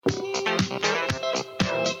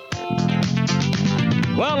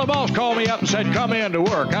the boss called me up and said, come in to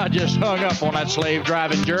work. I just hung up on that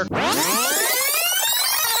slave-driving jerk.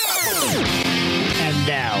 And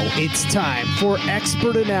now it's time for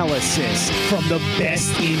expert analysis from the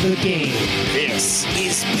best in the game. This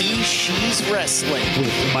is BeezSheez Wrestling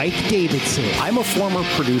with Mike Davidson. I'm a former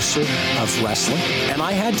producer of wrestling, and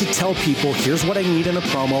I had to tell people, here's what I need in a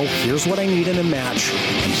promo, here's what I need in a match,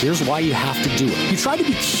 and here's why you have to do it. You tried to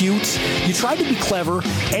be cute, you tried to be clever,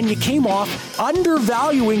 and you came off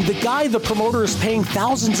undervaluing the guy the promoter is paying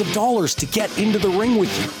thousands of dollars to get into the ring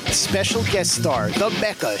with you. Special guest star, the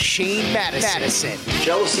Mecca, Shane Madison.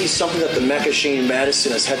 Jealousy is something that the Mecca Shane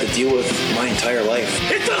Madison has had to deal with my entire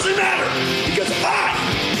life. It doesn't matter, because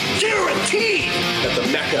I guarantee that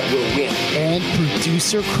the Mecca will win. And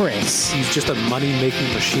producer Chris. He's just a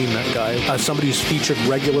money-making machine, that guy. As somebody who's featured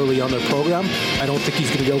regularly on their program, I don't think he's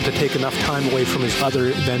going to be able to take enough time away from his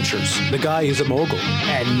other ventures. The guy is a mogul.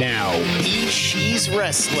 And now, BeezSheez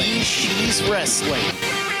Wrestling. BeezSheez Wrestling.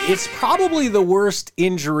 It's probably the worst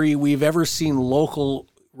injury we've ever seen local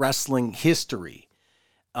wrestling history.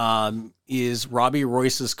 Is Robbie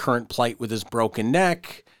Royce's current plight with his broken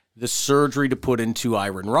neck, the surgery to put in 2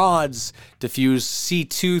 iron rods, to fuse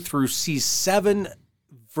C2 through C7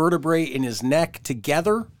 vertebrae in his neck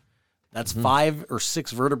together. That's 5 or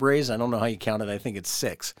 6 vertebrae. I don't know how you count it. I think it's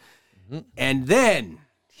 6. And then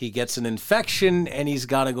he gets an infection and he's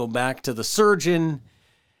got to go back to the surgeon.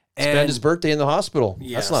 Spend his birthday in the hospital.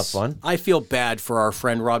 Yes, that's not fun. I feel bad for our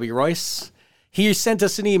friend Robbie Royce. He sent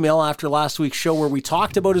us an email after last week's show where we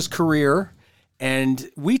talked about his career, and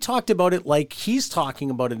we talked about it like he's talking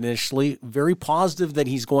about it initially. Very positive that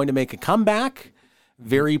he's going to make a comeback.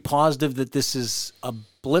 Very positive that this is a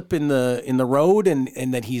blip in the road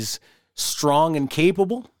and that he's strong and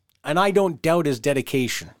capable. And I don't doubt his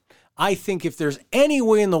dedication. I think if there's any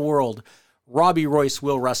way in the world, Robbie Royce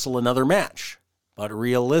will wrestle another match. But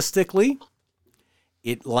realistically,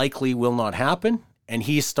 it likely will not happen. And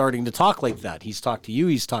he's starting to talk like that. He's talked to you.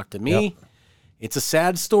 He's talked to me. Yep. It's a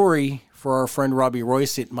sad story for our friend Robbie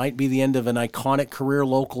Royce. It might be the end of an iconic career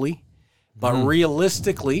locally. But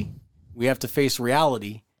realistically, we have to face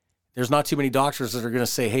reality. There's not too many doctors that are going to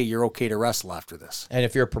say, hey, you're okay to wrestle after this. And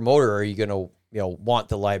if you're a promoter, are you going to want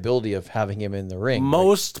the liability of having him in the ring?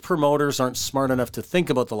 Most promoters aren't smart enough to think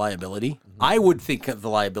about the liability. I would think of the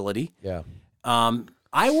liability. Yeah.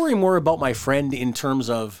 I worry more about my friend in terms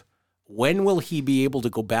of when will he be able to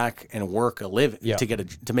go back and work a living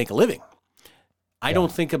to make a living? I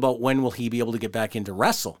don't think about when will he be able to get back into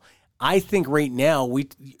wrestle. I think right now, a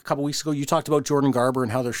couple weeks ago, you talked about Jordan Garber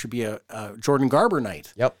and how there should be a Jordan Garber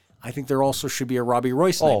night. Yep. I think there also should be a Robbie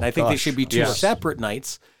Royce night. I think they should be 2 separate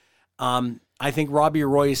nights. I think Robbie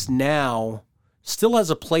Royce now still has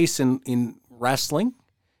a place in wrestling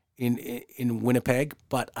in Winnipeg,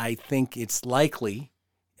 but I think it's likely,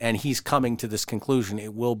 and he's coming to this conclusion,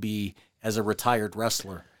 it will be as a retired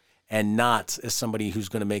wrestler and not as somebody who's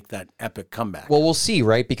going to make that epic comeback. Well, we'll see,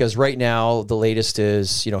 right? Because right now the latest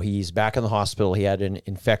is, he's back in the hospital. He had an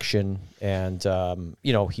infection, and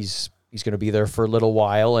he's going to be there for a little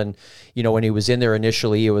while. And when he was in there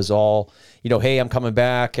initially, it was all, hey, I'm coming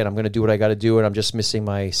back and I'm going to do what I got to do, and I'm just missing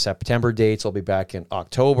my September dates. I'll be back in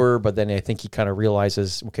October. But then I think he kind of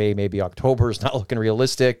realizes, okay, maybe October is not looking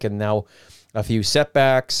realistic, and now a few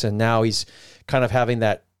setbacks, and now he's kind of having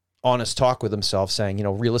that honest talk with himself, saying,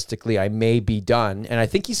 realistically, I may be done. And I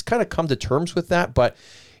think he's kind of come to terms with that. But,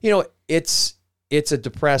 it's a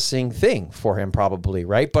depressing thing for him probably,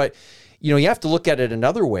 right? But, you have to look at it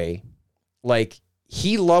another way. Like,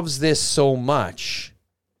 he loves this so much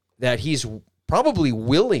that he's probably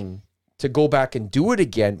willing to go back and do it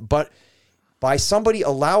again. But by somebody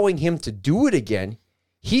allowing him to do it again,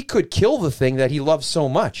 he could kill the thing that he loves so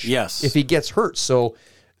much. Yes. If he gets hurt. So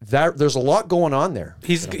there's a lot going on there.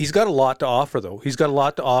 He's got a lot to offer, though. He's got a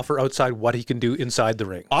lot to offer outside what he can do inside the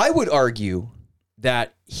ring. I would argue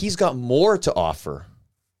that he's got more to offer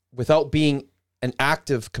without being an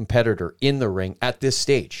active competitor in the ring at this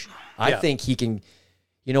stage. I think he can,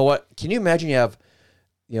 what? Can you imagine you have,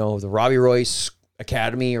 the Robbie Royce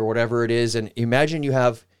Academy or whatever it is, and imagine you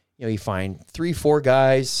have, you find 3-4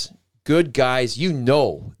 guys, good guys,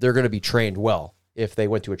 they're going to be trained well if they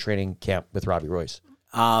went to a training camp with Robbie Royce.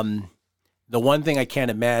 The one thing I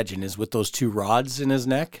can't imagine is with those 2 rods in his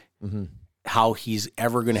neck, how he's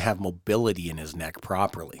ever going to have mobility in his neck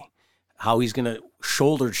properly, how he's going to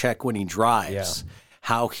shoulder check when he drives,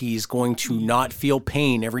 how he's going to not feel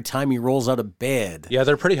pain every time he rolls out of bed. Yeah,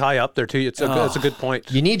 they're pretty high up there, too. It's a good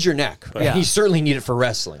point. You need your neck. But you certainly need it for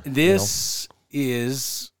wrestling. This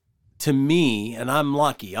is, to me, and I'm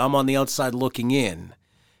lucky, I'm on the outside looking in,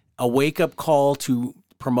 a wake-up call to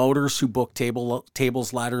promoters who book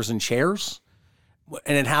tables, ladders, and chairs,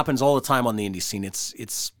 and it happens all the time on the indie scene.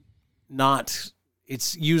 It's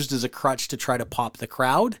used as a crutch to try to pop the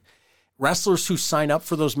crowd. Wrestlers who sign up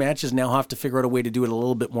for those matches now have to figure out a way to do it a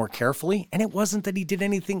little bit more carefully. And it wasn't that he did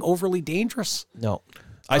anything overly dangerous. No.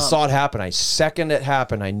 I saw it happen. Second it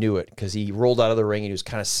happened, I knew it, because he rolled out of the ring and he was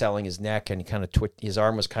kind of selling his neck, and he kind of his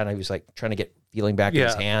arm was he was like trying to get feeling back in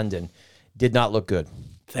his hand, and did not look good.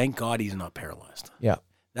 Thank God he's not paralyzed. Yeah.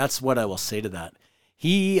 That's what I will say to that.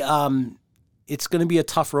 It's going to be a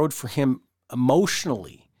tough road for him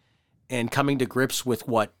emotionally and coming to grips with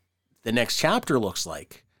what the next chapter looks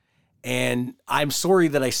like. And I'm sorry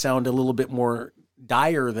that I sound a little bit more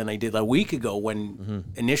dire than I did a week ago when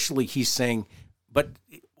initially he's saying, but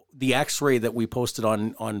the x-ray that we posted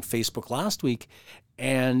on Facebook last week,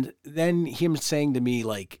 and then him saying to me,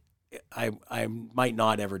 like, I might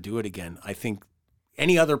not ever do it again. I think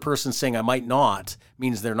any other person saying I might not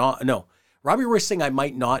means they're not. No, Robbie Royce saying I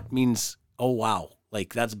might not means, oh, wow,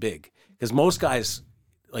 like that's big. Because most guys,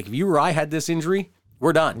 like if you or I had this injury,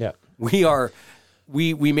 we're done. Yeah.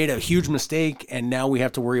 We made a huge mistake, and now we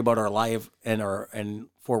have to worry about our life and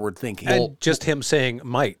forward thinking. And just him saying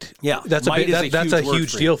might. Yeah, that's might that's a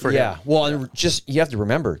huge deal for him. Yeah. Well, and just you have to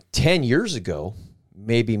remember, 10 years ago,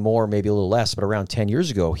 maybe more, maybe a little less, but around 10 years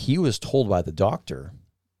ago, he was told by the doctor,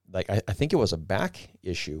 like I think it was a back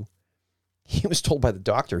issue. He was told by the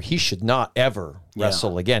doctor he should not ever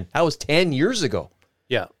wrestle again. That was 10 years ago.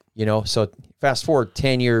 Yeah. So fast forward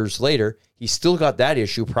 10 years later, he's still got that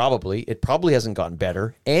issue probably. It probably hasn't gotten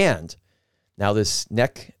better. And now this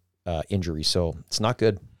neck injury, so it's not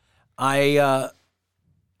good. I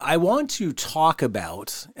want to talk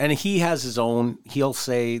about, and he has his own, he'll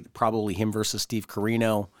say probably him versus Steve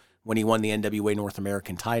Corino when he won the NWA North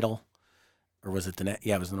American title. Or was it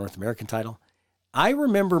it was the North American title. I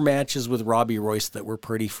remember matches with Robbie Royce that were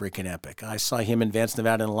pretty freaking epic. I saw him and Vance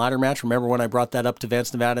Nevada in a ladder match. Remember when I brought that up to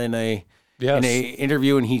Vance Nevada in a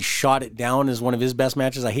interview, and he shot it down as one of his best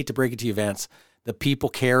matches? I hate to break it to you, Vance. The people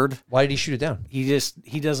cared. Why did he shoot it down?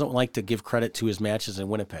 He doesn't like to give credit to his matches in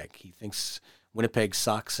Winnipeg. He thinks Winnipeg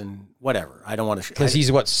sucks and whatever. I don't want to. Because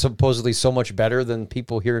he's supposedly so much better than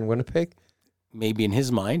people here in Winnipeg? Maybe in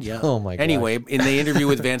his mind, yeah. Oh, my God. Anyway, in the interview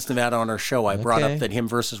with Vance Nevada on our show, I brought up that him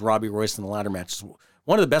versus Robbie Royce in the ladder match is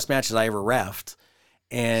one of the best matches I ever reffed.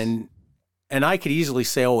 And I could easily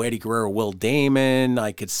say, Eddie Guerrero, Will Damon.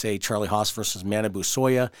 I could say Charlie Haas versus Manabu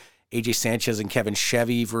Soya. AJ Sanchez and Kevin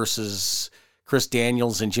Chevy versus Chris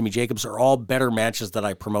Daniels and Jimmy Jacobs are all better matches that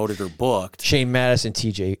I promoted or booked. Shane Madison,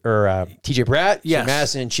 TJ Pratt, yes. Shane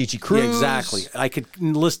Madison, and Chi-Chi Cruz. Yeah, exactly. I could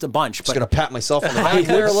list a bunch. Just going to pat myself on the back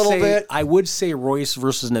there a little bit. I would say Royce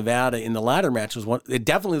versus Nevada in the ladder match was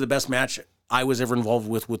definitely the best match I was ever involved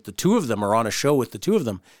with the two of them, or on a show with the two of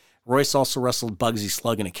them. Royce also wrestled Bugsy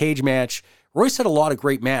Slug in a cage match. Royce had a lot of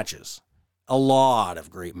great matches.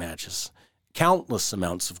 Countless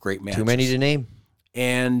amounts of great matches. Too many to name.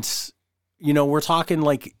 And we're talking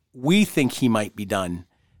like we think he might be done,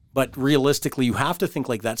 but realistically, you have to think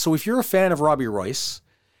like that. So if you're a fan of Robbie Royce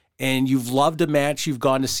and you've loved a match you've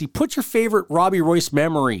gone to see, put your favorite Robbie Royce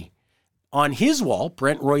memory on his wall,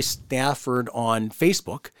 Brent Royce Stafford on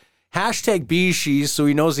Facebook, #BeezSheez, so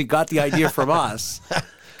he knows he got the idea from us,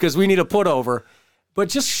 because we need a put over. But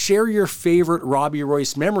just share your favorite Robbie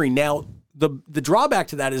Royce memory. Now, the drawback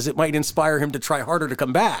to that is it might inspire him to try harder to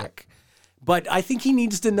come back. But I think he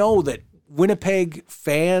needs to know that Winnipeg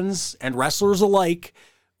fans and wrestlers alike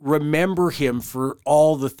remember him for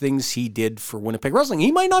all the things he did for Winnipeg wrestling.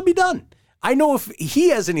 He might not be done. I know if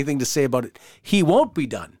he has anything to say about it, he won't be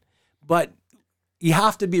done. But you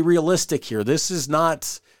have to be realistic here. This is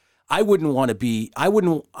not, I wouldn't want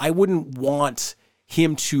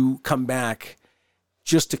him to come back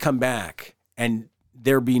just to come back and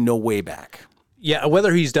there be no way back. Yeah,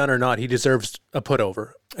 whether he's done or not, he deserves a put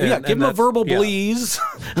over. Give him a verbal please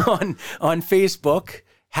on Facebook.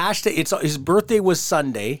 His birthday was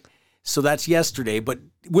Sunday, so that's yesterday. But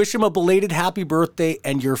wish him a belated happy birthday,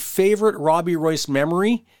 and your favorite Robbie Royce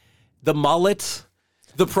memory, the mullet,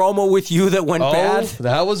 the promo with you that went bad.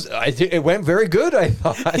 It went very good, I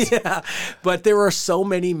thought. Yeah, but there are so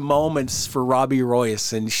many moments for Robbie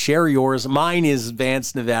Royce, and share yours. Mine is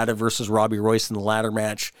Vance Nevada versus Robbie Royce in the ladder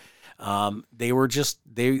match. They were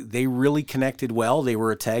they really connected well. They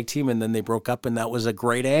were a tag team, and then they broke up, and that was a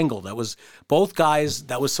great angle. That was both guys.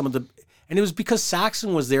 That was and it was because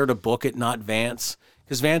Saxon was there to book it, not Vance,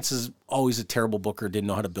 because Vance is always a terrible booker, didn't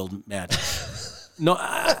know how to build matches. No,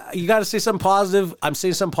 you got to say something positive. I'm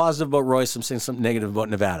saying something positive about Royce. I'm saying something negative about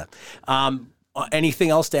Nevada. Anything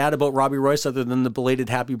else to add about Robbie Royce other than the belated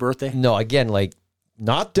happy birthday? No, again,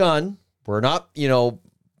 not done. We're not,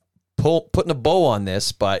 putting a bow on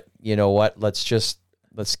this, but you know what? Let's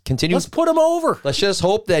continue. Let's put him over. Let's just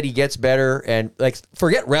hope that he gets better and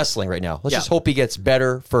forget wrestling right now. Let's just hope he gets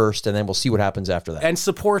better first, and then we'll see what happens after that. And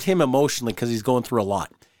support him emotionally because he's going through a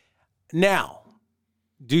lot. Now,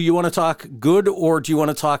 do you want to talk good or do you want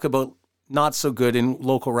to talk about not so good in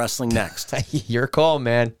local wrestling next? Your call,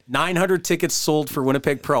 man. 900 tickets sold for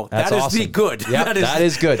Winnipeg Pro. That's awesome. awesome. The good. Yep, that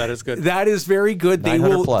is good. That is good. That is very good. They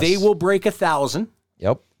will break 1,000.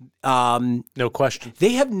 Yep. No question.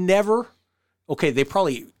 They have never, they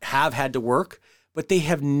probably have had to work, but they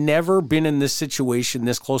have never been in this situation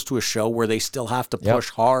this close to a show where they still have to push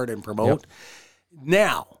hard and promote. Yep.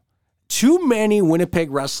 Now, too many Winnipeg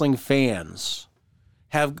wrestling fans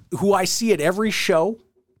who I see at every show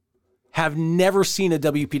have never seen a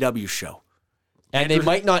WPW show. And they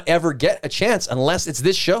might not ever get a chance unless it's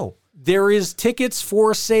this show. There is tickets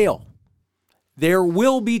for sale. There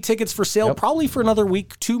will be tickets for sale probably for another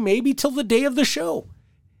week, 2, maybe till the day of the show.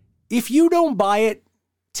 If you don't buy it,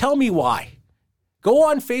 tell me why. Go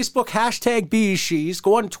on Facebook, #BeezSheez.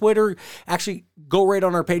 Go on Twitter. Actually, go right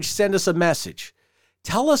on our page. Send us a message.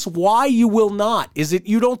 Tell us why you will not. Is it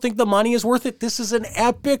you don't think the money is worth it? This is an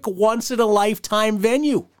epic, once-in-a-lifetime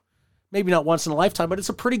venue. Maybe not once in a lifetime, but it's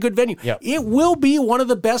a pretty good venue. Yep. It will be one of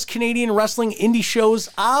the best Canadian wrestling indie shows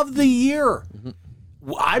of the year.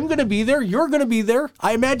 Mm-hmm. I'm going to be there. You're going to be there.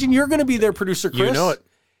 I imagine you're going to be there, Producer Chris. You know it.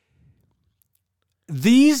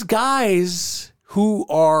 These guys who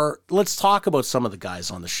are, let's talk about some of the guys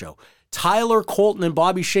on the show. Tyler Colton and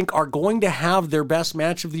Bobby Schink are going to have their best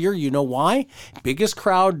match of the year. You know why? Biggest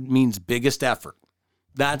crowd means biggest effort.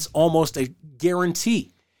 That's almost a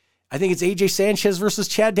guarantee. I think it's AJ Sanchez versus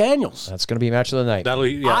Chad Daniels. That's going to be a match of the night.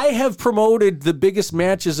 I have promoted the biggest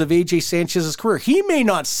matches of AJ Sanchez's career. He may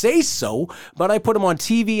not say so, but I put him on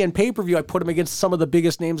TV and pay-per-view. I put him against some of the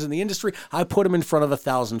biggest names in the industry. I put him in front of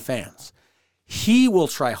 1,000 fans. He will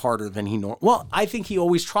try harder than he normally. Well, I think he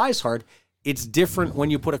always tries hard. It's different when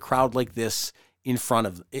you put a crowd like this in front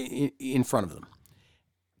of them.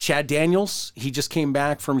 Chad Daniels, he just came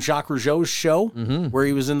back from Jacques Rougeau's show where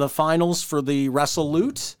he was in the finals for the Wrestle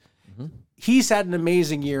Loot. He's had an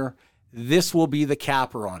amazing year. This will be the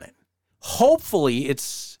capper on it. Hopefully,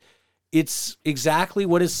 it's exactly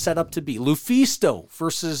what it's set up to be. Lufisto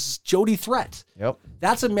versus Jody Threat. Yep.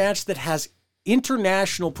 That's a match that has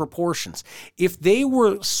international proportions. If they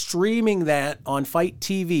were streaming that on Fight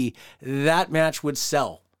TV, that match would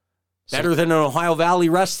sell. Better than an Ohio Valley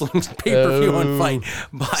Wrestling pay-per-view on Fight.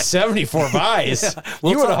 But 74 buys.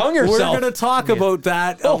 You would have hung yourself. We're going to talk about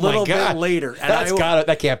that a little bit later. And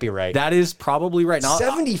that can't be right. That is probably right. Now,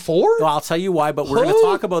 74? I'll tell you why, but we're going to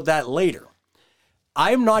talk about that later.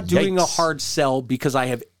 I'm not doing a hard sell because I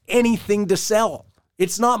have anything to sell.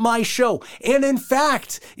 It's not my show. And in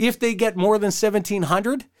fact, if they get more than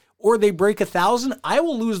 1,700 or they break 1,000, I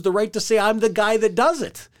will lose the right to say I'm the guy that does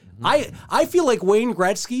it. I feel like Wayne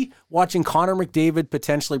Gretzky watching Connor McDavid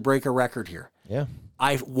potentially break a record here. Yeah.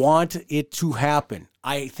 I want it to happen.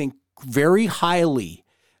 I think very highly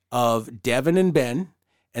of Devin and Ben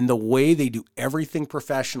and the way they do everything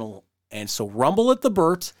professional. And so Rumble at the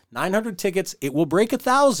Burt, 900 tickets, it will break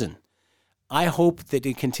 1,000. I hope that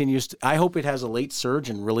it continues. I hope it has a late surge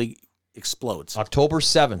and really explodes. October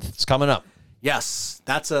 7th. It's coming up. Yes.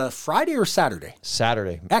 That's a Friday or Saturday?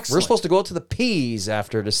 Saturday. Excellent. We're supposed to go out to the Peas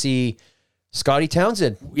after to see Scotty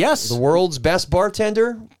Townsend. Yes. The world's best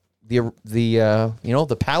bartender. The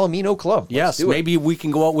Palomino Club. Yes. Maybe we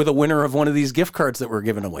can go out with a winner of one of these gift cards that we're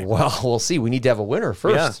giving away. Well, we'll see. We need to have a winner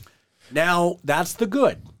first. Yeah. Now, that's the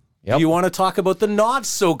good. Yep. Do you want to talk about the not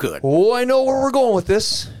so good? Oh, I know where we're going with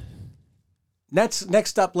this.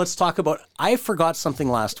 Next up, let's talk about, I forgot something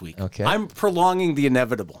last week. Okay. I'm prolonging the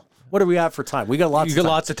inevitable. What do we have for time? We got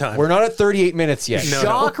lots of time. We're not at 38 minutes yet.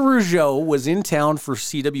 Jacques Rougeau was in town for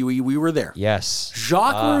CWE. We were there. Yes.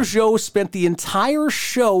 Jacques Rougeau spent the entire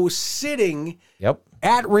show sitting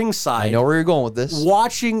at ringside. I know where you're going with this.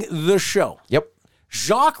 Watching the show. Yep.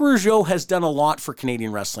 Jacques Rougeau has done a lot for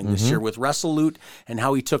Canadian wrestling this year with Wrestle Loot and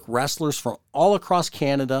how he took wrestlers from all across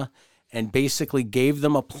Canada and basically gave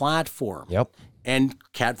them a platform. Yep. And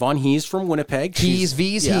Kat Von Hees from Winnipeg. Hees.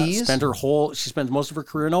 She spent most of her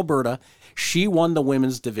career in Alberta. She won the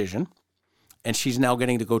women's division, and she's now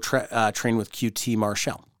getting to go train with QT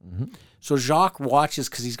Marshall. Mm-hmm. So Jacques watches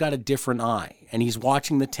because he's got a different eye, and he's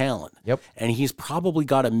watching the talent. Yep. And he's probably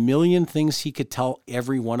got a million things he could tell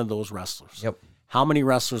every one of those wrestlers. Yep. How many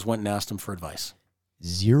wrestlers went and asked him for advice?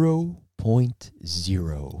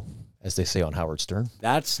 0.0, as they say on Howard Stern.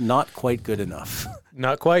 That's not quite good enough.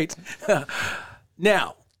 Not quite.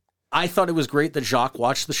 Now, I thought it was great that Jacques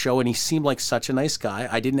watched the show, and he seemed like such a nice guy.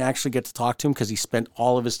 I didn't actually get to talk to him because he spent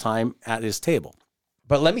all of his time at his table.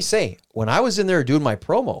 But let me say, when I was in there doing my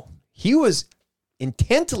promo, he was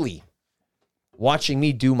intently watching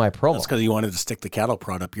me do my promo. That's because he wanted to stick the cattle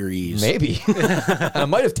prod up your eaves. Maybe. I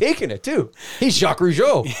might have taken it too. He's Jacques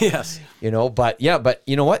Rougeau. Yes. But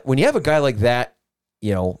you know what? When you have a guy like that,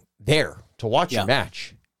 there to watch your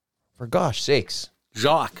match, for gosh sakes.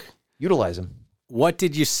 Jacques. Utilize him. What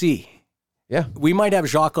did you see? Yeah. We might have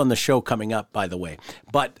Jacques on the show coming up, by the way.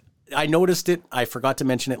 But I noticed it. I forgot to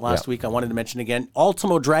mention it last week. I wanted to mention it again.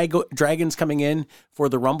 Ultimo Dragon's coming in for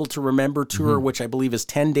the Rumble to Remember tour, which I believe is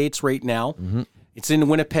 10 dates right now. Mm-hmm. It's in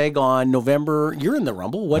Winnipeg on November. You're in the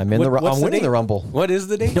Rumble. I'm winning the Rumble. What is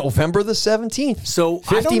the date? November the 17th. So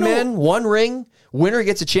 50 men, one ring. Winner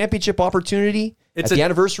gets a championship opportunity at the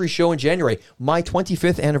anniversary show in January. My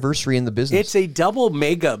 25th anniversary in the business. It's a double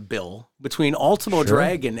mega bill between Ultimo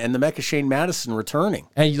Dragon and the Mecha Shane Madison returning.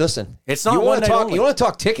 And listen, it's not one night only. You want to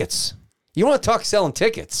talk tickets? You want to talk selling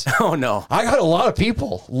tickets? Oh no! I got a lot of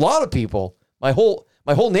people. My whole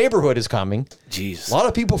neighborhood is coming. Jeez, a lot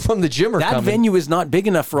of people from the gym are coming. That venue is not big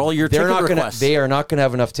enough for all your ticket requests. They are not going to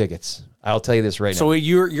have enough tickets. I'll tell you this right now. So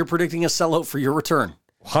you're predicting a sellout for your return?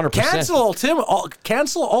 100%.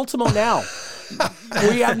 Cancel Ultimo now.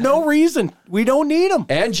 We have no reason. We don't need them.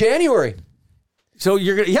 And January. So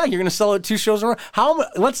you're gonna sell it 2 shows in a row.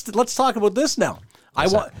 Let's talk about this now.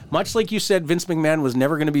 Much like you said, Vince McMahon was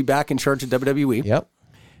never going to be back in charge of WWE. Yep.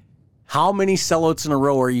 How many sellouts in a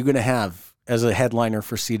row are you going to have as a headliner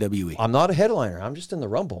for CWE? I'm not a headliner. I'm just in the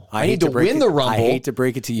Rumble. I need to win the Rumble. I hate to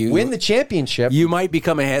break it to you. Win the championship. You might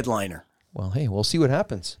become a headliner. Well, hey, we'll see what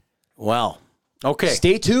happens. Well, okay.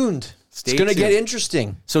 Stay tuned. It's going to get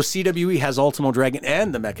interesting. So CWE has Ultimo Dragon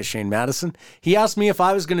and the Mecha Shane Madison. He asked me if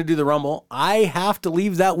I was going to do the Rumble. I have to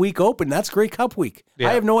leave that week open. That's Grey Cup week. Yeah.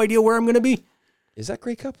 I have no idea where I'm going to be. Is that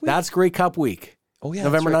Grey Cup week? That's Grey Cup week. Oh, yeah.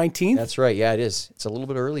 November 19th? That's right. Yeah, it is. It's a little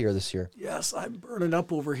bit earlier this year. Yes, I'm burning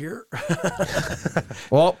up over here.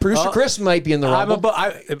 Well, producer Chris might be in the Rumble.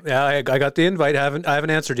 I got the invite. I haven't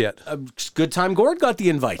answered yet. Good Time Gord got the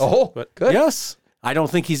invite. Oh, good. Yes. I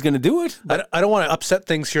don't think he's going to do it. I don't want to upset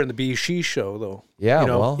things here in the BeezSheez show, though. Yeah,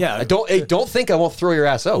 I don't think I won't throw your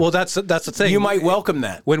ass out. Well, that's the thing. You might welcome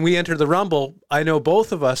that. When we enter the Rumble, I know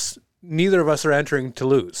both of us, neither of us are entering to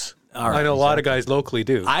lose. Right, I know a lot of guys locally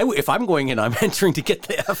do. If I'm going in, I'm entering to get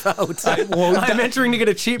the F out. I'm entering to get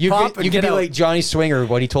a cheap pop and you get could be out. like Johnny Swinger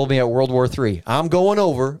when he told me at World War III. I'm going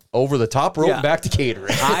over the top rope and back to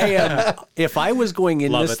catering. I am. If I was going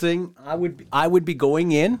in thing, I would be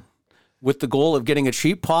going in with the goal of getting a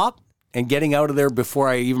cheap pop and getting out of there before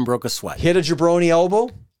I even broke a sweat. Hit a jabroni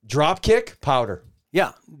elbow, drop kick, powder.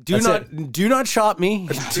 Yeah. Do not chop me.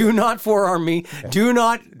 Do not forearm me. Do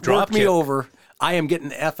not drop me over. I am getting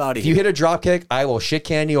the F out of here. If you hit a drop kick, I will shit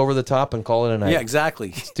candy over the top and call it a night. Yeah, exactly.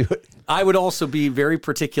 Let's do it. I would also be very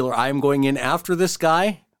particular. I am going in after this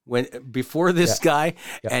guy, before this guy,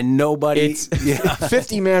 and nobody. It's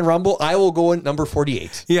 50-man Rumble. I will go in number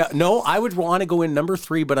 48. Yeah, no, I would want to go in number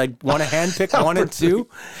 3, but I want to handpick 1 and 2,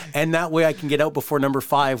 and that way I can get out before number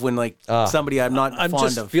 5 when somebody I'm not fond of. I'm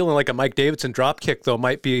just feeling like a Mike Davidson drop kick though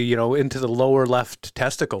might be into the lower left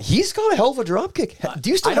testicle. He's got a hell of a drop kick. Do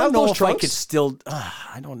you still have those trunks? I could still.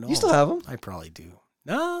 I don't know. You still have them? I probably do.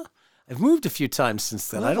 No. I've moved a few times since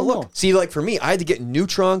then. I don't know. See, like for me, I had to get new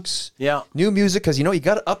trunks, new music, because you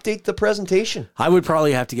got to update the presentation. I would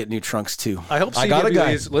probably have to get new trunks too. I hope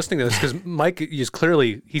CWE is listening to this because Mike is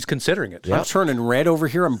he's considering it. Yep. I'm turning red over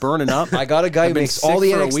here. I'm burning up. I got a guy who makes all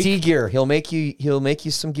the NXT gear. He'll make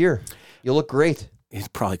you some gear. You'll look great.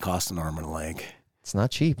 It probably costs an arm and a leg. It's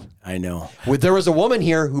not cheap. I know. There was a woman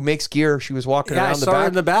here who makes gear. She was walking around the back. I saw her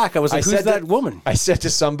in the back. I was like, who's that woman? I said to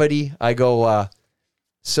somebody, I go,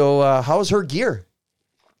 so how's her gear?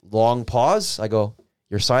 Long pause. I go,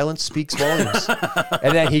 your silence speaks volumes.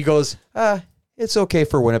 And then he goes, it's okay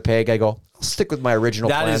for Winnipeg. I go, I'll stick with my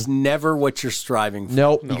original plan. That is never what you're striving for.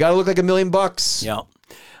 Nope. You got to look like $1 million. Yeah.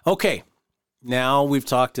 Okay. Now we've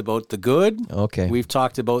talked about the good. Okay. We've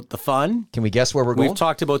talked about the fun. Can we guess where we're going? We've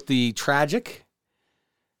talked about the tragic.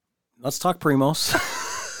 Let's talk Primos.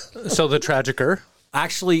 So the tragicer.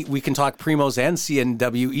 Actually, we can talk Primos and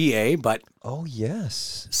CNWEA, but oh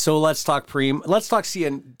yes. So let's talk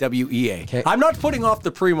CNWEA. Okay. I'm not putting off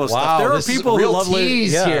the Primos stuff. There are people who love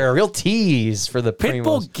here. Real tease for the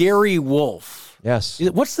Pitbull Primos. Gary Wolf. Yes.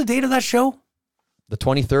 What's the date of that show? The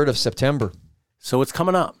 23rd of September. So it's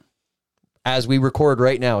coming up. As we record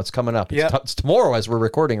right now, it's coming up. It's tomorrow as we're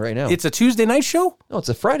recording right now. It's a Tuesday night show? No, it's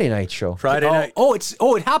a Friday night show. Friday night.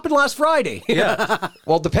 It happened last Friday. Yeah.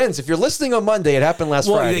 Well, it depends. If you're listening on Monday, it happened last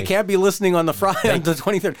Friday. Well, they can't be listening on the Friday, on the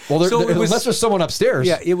 23rd. Well, unless there's someone upstairs.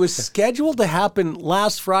 Yeah, it was scheduled to happen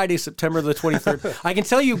last Friday, September the 23rd. I can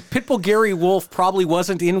tell you, Pitbull Gary Wolf probably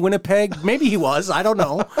wasn't in Winnipeg. Maybe he was. I don't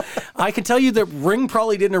know. I can tell you the ring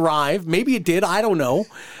probably didn't arrive. Maybe it did. I don't know.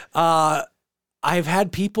 I've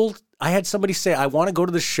had people... I had somebody say, I want to go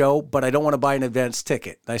to the show, but I don't want to buy an advance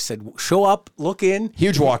ticket. I said, show up, look in.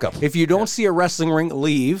 Huge walk up. If you don't see a wrestling ring,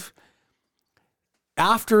 leave.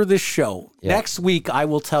 After this show, next week, I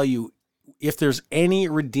will tell you if there's any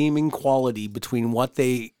redeeming quality between what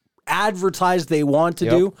they advertise they want to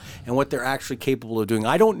do and what they're actually capable of doing.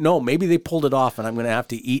 I don't know. Maybe they pulled it off and I'm going to have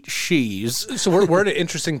to eat cheese. So we're in an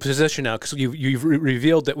interesting position now because you've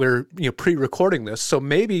revealed that we're pre-recording this. So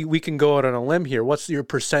maybe we can go out on a limb here. What's your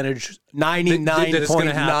percentage?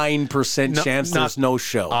 99.9% chance there's no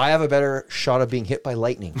show. I have a better shot of being hit by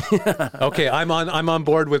lightning. Okay, I'm on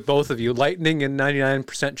board with both of you. Lightning and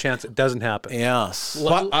 99% chance it doesn't happen. Yes.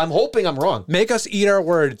 Well, I'm hoping I'm wrong. Make us eat our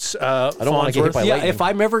words. I don't want to get hit by lightning. If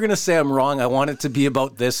I'm ever going to say I'm wrong, I want it to be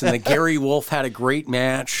about this. And that Gary Wolf had a great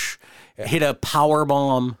match, hit a power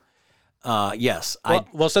bomb. Yes.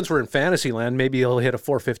 Well, since we're in Fantasyland, maybe he'll hit a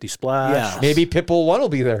 450 splash. Yeah. Maybe Pitbull 1 will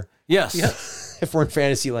be there. Yes. If we're in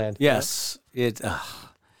Fantasyland. Yes.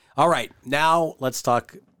 All right. Now let's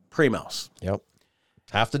talk Primos. Yep.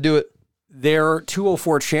 Have to do it. Their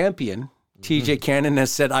 204 champion, TJ Cannon, has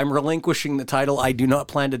said, I'm relinquishing the title. I do not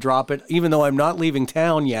plan to drop it, even though I'm not leaving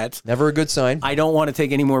town yet. Never a good sign. I don't want to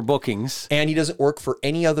take any more bookings. And he doesn't work for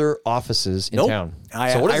any other offices in town.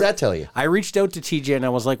 So what does that tell you? I reached out to TJ and I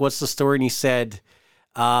was like, what's the story? And he said,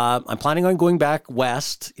 I'm planning on going back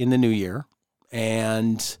west in the new year.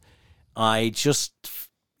 And I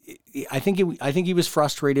think he was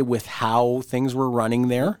frustrated with how things were running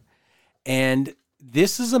there. And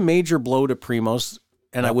this is a major blow to Primos.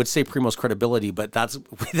 And I would say Primo's credibility, but that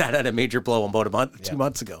had a major blow about 2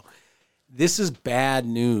 months ago. This is bad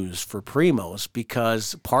news for Primos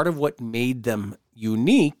because part of what made them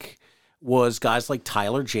unique was guys like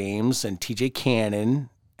Tyler James and TJ Cannon,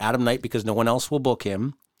 Adam Knight, because no one else will book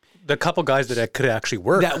him. The couple guys that could actually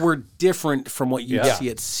work. That were different from what you see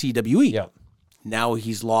at CWE. Yeah. Now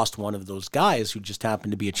he's lost one of those guys who just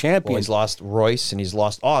happened to be a champion. Well, he's lost Royce and he's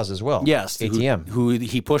lost Oz as well. Yes. ATM. Who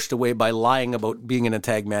he pushed away by lying about being in a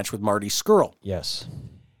tag match with Marty Skrull. Yes.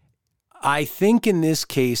 I think in this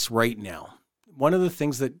case right now, one of the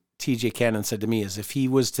things that TJ Cannon said to me is if he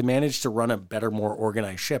was to manage to run a better, more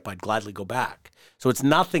organized ship, I'd gladly go back. So it's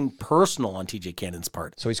nothing personal on TJ Cannon's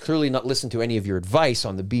part. So he's clearly not listened to any of your advice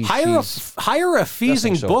on the BeezSheez. Hire a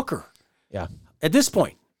feasing booker. Yeah. At this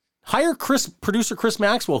point. Hire producer Chris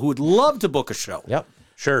Maxwell, who would love to book a show. Yep.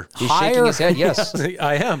 Sure. He's shaking his head, yes.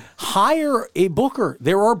 I am. Hire a booker.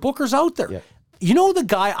 There are bookers out there. Yeah. You know the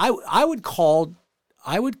guy I would call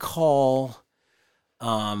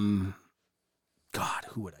God,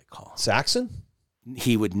 who would I call? Saxon?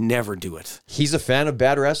 He would never do it. He's a fan of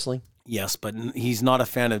bad wrestling. Yes, but he's not a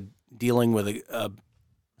fan of dealing with a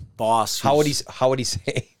boss. How would he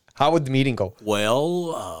say? How would the meeting go?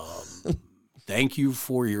 Well, thank you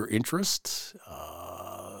for your interest.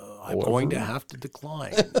 I'm going to have to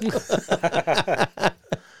decline.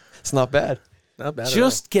 It's not bad. Not bad.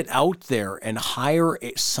 Just get out there and hire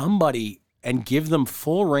somebody and give them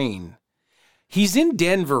full reign. He's in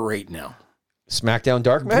Denver right now. SmackDown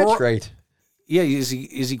dark match, right? Yeah, is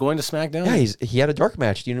he going to SmackDown? Yeah, he had a dark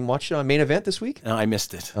match. You didn't watch it on Main Event this week? No, I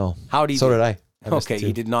missed it. Oh, how did he? So do? did I. Okay,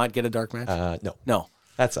 he did not get a dark match. No.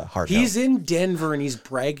 That's a hard. He's in Denver and he's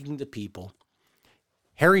bragging to people.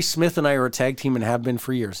 Harry Smith and I are a tag team and have been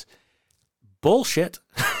for years. Bullshit.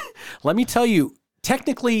 Let me tell you,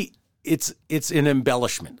 technically, it's an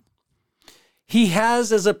embellishment. He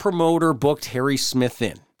has, as a promoter, booked Harry Smith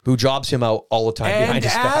in. Who jobs him out all the time behind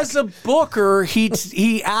his back. And as a booker,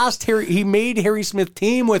 he made Harry Smith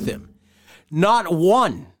team with him. Not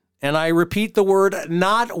one, and I repeat the word,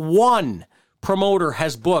 not one promoter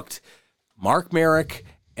has booked Mark Merrick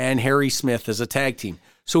and Harry Smith as a tag team.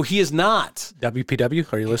 So he is not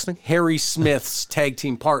WPW, are you listening? Harry Smith's tag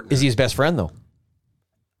team partner. Is he his best friend, though?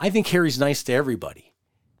 I think Harry's nice to everybody.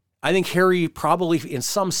 I think Harry probably, in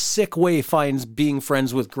some sick way, finds being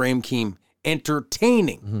friends with Graham Keem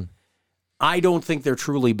entertaining. Mm-hmm. I don't think they're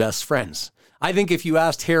truly best friends. I think if you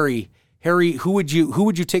asked Harry, who would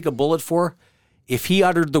you take a bullet for? If he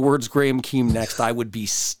uttered the words Graham Keem next, I would be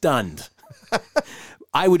stunned.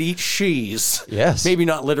 I would eat cheese. Yes. Maybe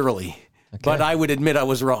not literally. But I would admit I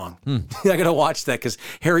was wrong. I got to watch that because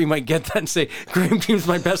Harry might get that and say, Graham Team's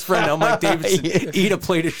my best friend. Now Mike Davidson, eat a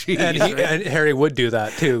plate of cheese. And, and Harry would do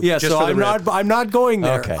that too. Yeah, so I'm not going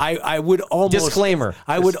there. Okay. I would almost... Disclaimer.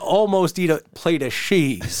 I would almost eat a plate of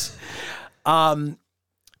cheese. A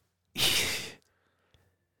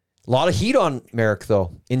lot of heat on Merrick,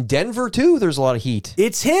 though. In Denver, too, there's a lot of heat.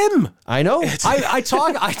 It's him. I know.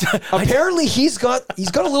 Apparently, he's got a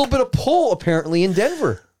little bit of pull, apparently, in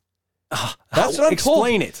Denver. That's what I'm told.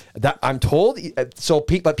 Explain it. That I'm told.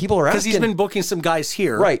 But people are asking. Because he's been booking some guys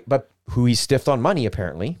here. Right, but who he's stiffed on money,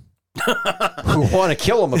 apparently. Who want to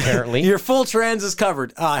kill him, apparently. Your full trans is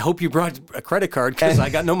covered. I hope you brought a credit card because I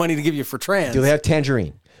got no money to give you for trans. Do they have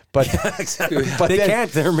tangerine? But, exactly. But they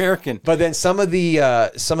can't. They're American. But then some of the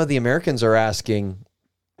Americans are asking,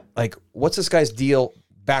 like, what's this guy's deal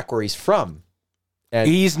back where he's from? And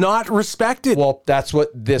he's not respected. Well, that's what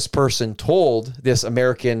this person told this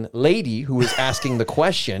American lady who was asking the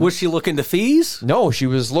question. Was she looking to fees? No, she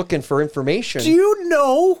was looking for information. Do you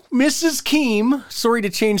know Mrs. Keem? Sorry to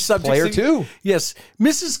change subjects. Player two. Yes.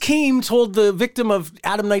 Mrs. Keem told the victim of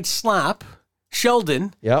Adam Knight's slap,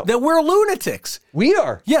 Sheldon, that we're lunatics. We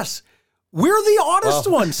are. Yes. We're the honest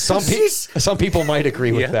ones. Some people might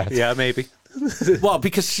agree with that. Yeah, maybe. Well,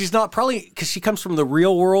 because she's not because she comes from the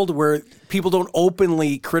real world where people don't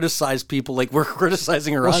openly criticize people like we're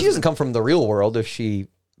criticizing her. Well, husband. she doesn't come from the real world if she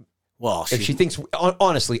thinks,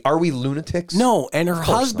 honestly, are we lunatics? No, and her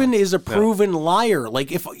husband is a proven liar.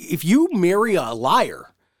 Like if you marry a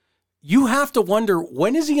liar, you have to wonder,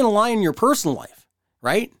 when is he going to lie in your personal life,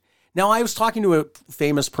 right? Now, I was talking to a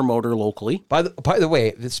famous promoter locally. By the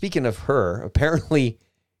way, speaking of her, apparently...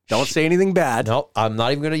 Don't say anything bad. No, I'm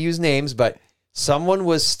not even going to use names, but someone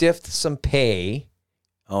was stiffed some pay.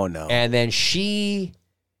 Oh, no. And then she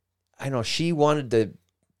wanted to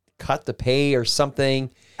cut the pay or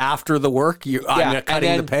something. After the work, I'm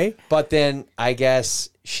cutting the pay? But then I guess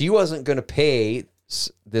she wasn't going to pay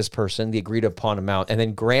this person the agreed upon amount. And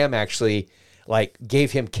then Graham actually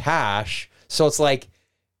gave him cash. So it's like,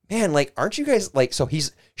 man, aren't you guys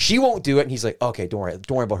she won't do it, and he's like, okay, don't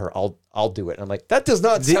worry about her. I'll do it. And I'm like, that does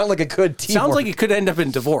not sound like a good team. Sounds like it could end up in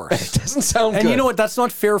divorce. It doesn't sound good. And you know what? That's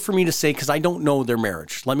not fair for me to say because I don't know their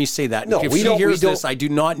marriage. Let me say that. No, if she hears this, I do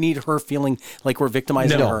not need her feeling like we're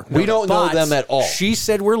victimizing her. We don't know them at all. She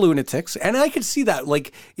said we're lunatics, and I could see that.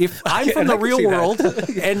 If I'm from the real world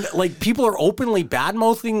and people are openly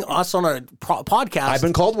bad-mouthing us on a podcast. I've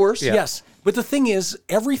been called worse. Yeah. Yes. But the thing is,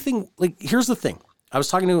 everything, here's the thing. I was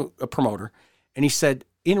talking to a promoter, and he said,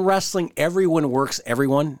 in wrestling, everyone works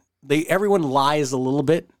everyone. Everyone lies a little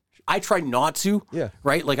bit. I try not to. Yeah.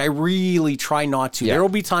 Right? I really try not to. Yeah. There will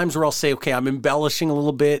be times where I'll say, okay, I'm embellishing a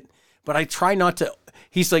little bit, but I try not to.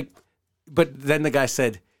 He's like, but then the guy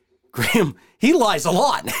said, Graham, he lies a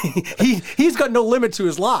lot. He's got no limit to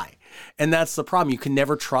his lie. And that's the problem. You can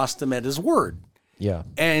never trust him at his word. Yeah.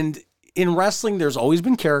 And in wrestling, there's always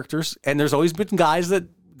been characters, and there's always been guys that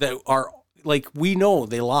are we know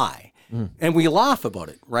they lie. And we laugh about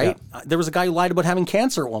it, right? Yeah. There was a guy who lied about having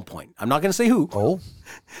cancer at one point. I'm not going to say who. Oh.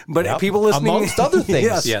 But people listening. Amongst other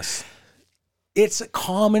things. Yes. It's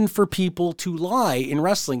common for people to lie in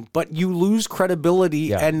wrestling, but you lose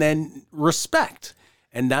credibility and then respect.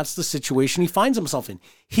 And that's the situation he finds himself in.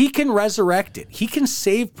 He can resurrect it. He can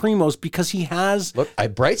save Primos because he has... Look,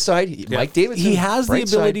 bright side, Mike Davidson. He has the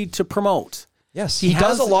ability to promote. Yes, he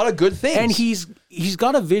does a lot of good things. And he's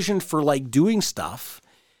got a vision for doing stuff.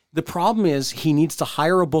 The problem is he needs to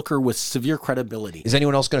hire a booker with severe credibility. Is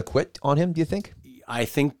anyone else going to quit on him, do you think? I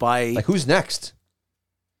think by... who's next?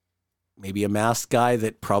 Maybe a masked guy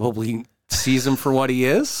that probably sees him for what he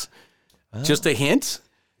is. Oh. Just a hint.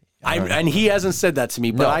 And he hasn't said that to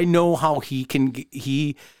me, but I know how he can...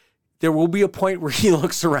 There will be a point where he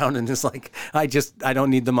looks around and is like, I don't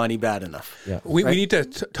need the money bad enough. Yeah. We need to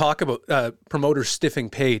talk about promoters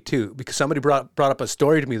stiffing pay too, because somebody brought up a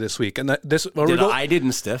story to me this week. And I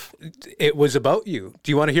didn't stiff. It was about you.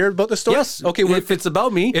 Do you want to hear about the story? Yes. Okay. If it's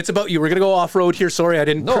about me. It's about you. We're going to go off-road here. Sorry, I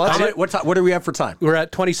didn't. No, what do we have for time? We're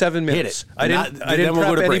at 27 minutes. Hit it. I didn't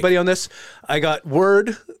prep anybody on this. I got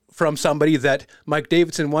word from somebody that Mike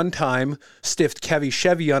Davidson one time stiffed Kevy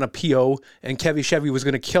Chevy on a PO, and Kevy Chevy was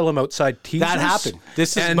going to kill him outside Teasers. That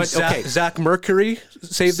happened. Zach Mercury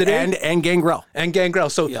saved the day. And Gangrel.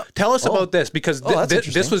 So tell us about this, because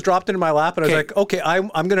this was dropped into my lap, and I was like, okay, I'm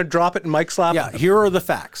going to drop it in Mike's lap. Yeah, here are the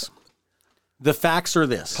facts. The facts are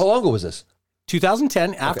this. How long ago was this?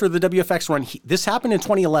 2010, after the WFX run. This happened in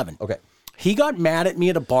 2011. Okay. He got mad at me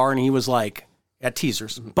at a bar, and he was like, at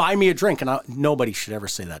Teasers, buy me a drink. And nobody should ever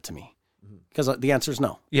say that to me, because the answer is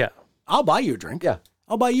no. Yeah. I'll buy you a drink. Yeah.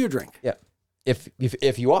 I'll buy you a drink. Yeah. If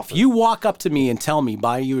you offer. If you walk up to me and tell me,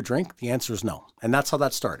 buy you a drink, the answer is no. And that's how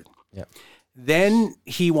that started. Yeah. Then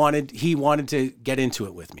he wanted to get into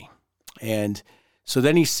it with me. And so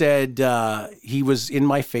then he said, he was in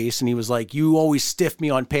my face and he was like, you always stiff me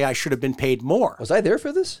on pay. I should have been paid more. Was I there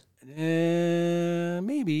for this?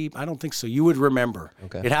 Maybe. I don't think so. You would remember.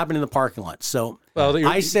 Okay. It happened in the parking lot. So Well,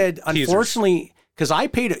 I said, unfortunately, because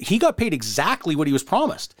he got paid exactly what he was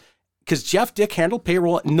promised. Because Jeff Dick handled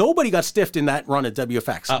payroll. Nobody got stiffed in that run at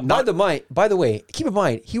WFX. By the way, keep in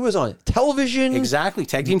mind, he was on television. Exactly.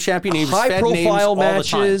 Tag team champion. He was High fed profile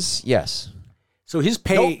names matches. Yes. So his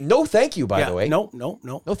pay. No, thank you, by the way. No,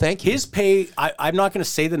 thank you. His pay, I'm not going to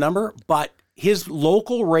say the number, but his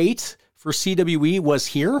local rate for CWE was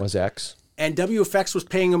here. Was X. And WFX was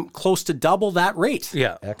paying him close to double that rate.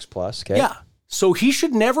 Yeah. X plus. Okay. Yeah. So he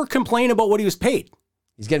should never complain about what he was paid.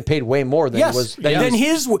 He's getting paid way more than he was.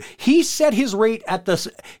 He set his rate at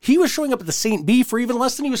he was showing up at the St. B for even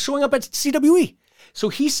less than he was showing up at CWE. So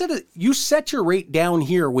he said, you set your rate down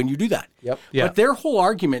here when you do that. Yep. Yeah. But their whole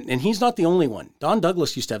argument, and he's not the only one. Don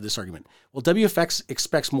Douglas used to have this argument. Well, WFX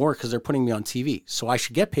expects more because they're putting me on TV, so I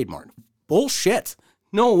should get paid more. Bullshit.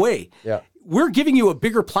 No way. Yeah. We're giving you a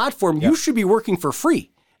bigger platform. You should be working for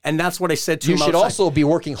free. And that's what I said to him. You should also be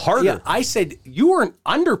working harder. Yeah, I said, you weren't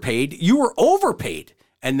underpaid, you were overpaid.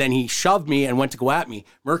 And then he shoved me and went to go at me.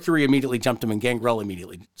 Mercury immediately jumped him and Gangrel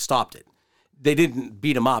immediately stopped it. They didn't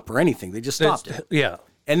beat him up or anything. They just stopped it. Yeah.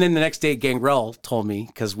 And then the next day, Gangrel told me,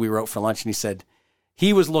 because we were out for lunch, and he said,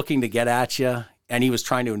 he was looking to get at you and he was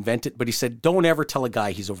trying to invent it. But he said, don't ever tell a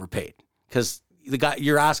guy he's overpaid because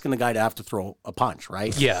you're asking the guy to have to throw a punch,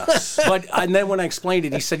 right? Yeah. And then when I explained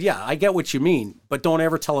it, he said, yeah, I get what you mean, but don't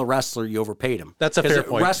ever tell a wrestler you overpaid him. That's a fair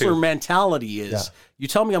point, Wrestler too. mentality is, you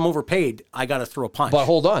tell me I'm overpaid, I got to throw a punch. But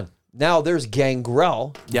hold on. Now there's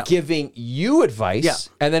Gangrel giving you advice. Yeah.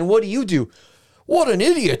 And then what do? What an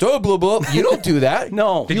idiot. Oh, blah, blah. You don't do that.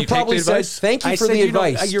 No. Did you take probably the said, advice? thank you I for said, the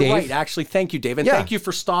advice, You're Dave. right, actually. Thank you, Dave. And Yeah. thank you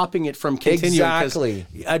for stopping it from continuing. 'cause Exactly.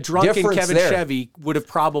 A drunken Difference Kevin there. Chevy would have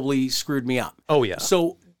probably screwed me up. Oh, yeah.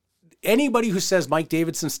 So anybody who says Mike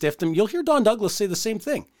Davidson stiffed him, you'll hear Don Douglas say the same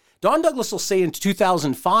thing. Don Douglas will say in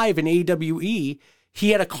 2005 in AWE, he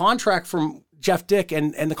had a contract from Jeff Dick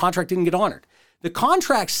and the contract didn't get honored. The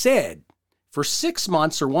contract said for 6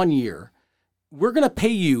 months or 1 year, we're going to pay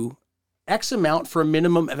you X amount for a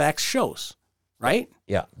minimum of X shows, right?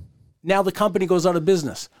 Yeah. Now the company goes out of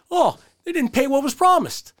business. Oh, they didn't pay what was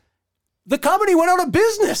promised. The company went out of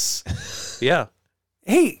business. Yeah.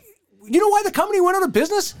 Hey, you know why the company went out of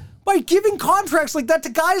business? By giving contracts like that to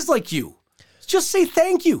guys like you. Just say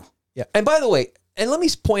thank you. Yeah. And by the way, and let me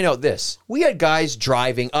point out this. We had guys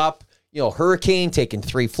driving up, Hurricane taking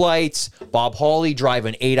 3 flights, Bob Hawley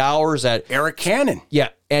driving 8 hours at Eric Cannon. Yeah.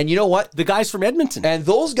 And you know what? The guys from Edmonton. And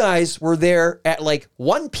those guys were there at like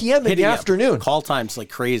 1 p.m. in the Hitting up. afternoon. Call times like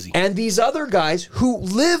crazy. And these other guys who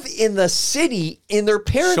live in the city in their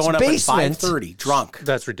parents' Showing up basement at 5:30, drunk.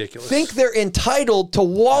 That's ridiculous. think they're entitled to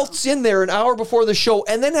waltz in there an hour before the show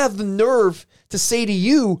and then have the nerve to say to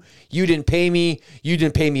you, you didn't pay me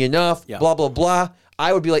enough, blah, blah, blah.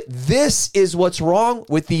 I would be like, this is what's wrong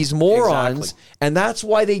with these morons. Exactly. And that's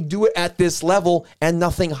why they do it at this level and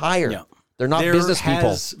nothing higher. Yeah. They're not business people. There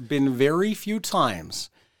has been very few times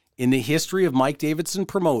in the history of Mike Davidson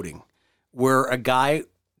promoting where a guy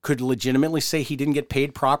could legitimately say he didn't get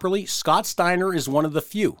paid properly. Scott Steiner is one of the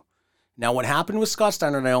few. Now, what happened with Scott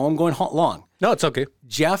Steiner, and I know I'm going long. No, it's okay.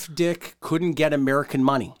 Jeff Dick couldn't get American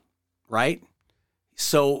money, right?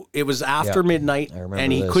 So it was after midnight,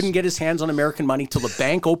 and he couldn't get his hands on American money till the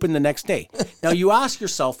bank opened the next day. Now, you ask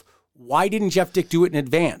yourself, why didn't Jeff Dick do it in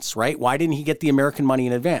advance, right? Why didn't he get the American money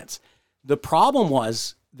in advance? The problem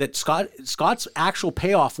was that Scott's actual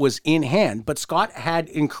payoff was in hand, but Scott had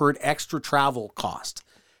incurred extra travel cost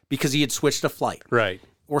because he had switched a flight. Right.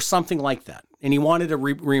 Or something like that, and he wanted a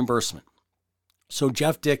reimbursement. So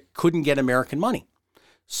Jeff Dick couldn't get American money.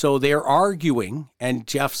 So they're arguing, and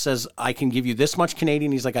Jeff says, I can give you this much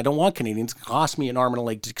Canadian. He's like, I don't want Canadian. It's going to cost me an arm and a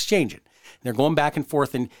leg to exchange it. And they're going back and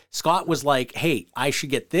forth, and Scott was like, hey, I should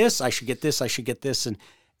get this, I should get this, I should get this.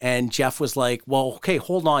 And Jeff was like, well, okay,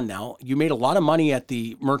 hold on now. You made a lot of money at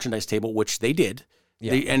the merchandise table, which they did.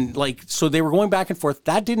 Yeah. So they were going back and forth.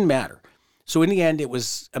 That didn't matter. So in the end, it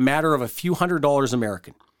was a matter of a few $100s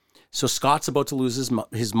American. So Scott's about to lose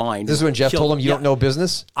his mind. This is when Jeff told him, you don't know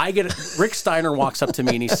business? Rick Steiner walks up to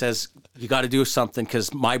me and he says, you got to do something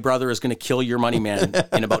because my brother is going to kill your money man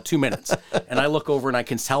in about 2 minutes. And I look over and I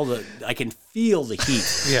can feel the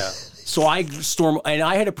heat. Yeah. So I storm, and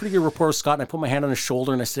I had a pretty good rapport with Scott, and I put my hand on his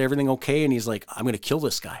shoulder and I said, everything okay? And he's like, I'm going to kill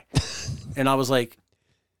this guy. And I was like,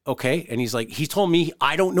 Okay. And he's like, he told me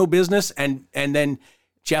I don't know business. And then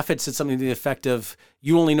Jeff had said something to the effect of,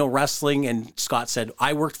 you only know wrestling. And Scott said,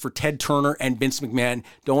 I worked for Ted Turner and Vince McMahon.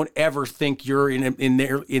 Don't ever think you're in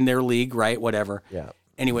their league, right? Whatever. Yeah.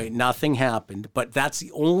 Anyway, nothing happened. But that's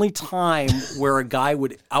the only time where a guy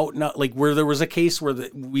would where there was a case where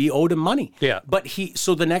we owed him money. Yeah. But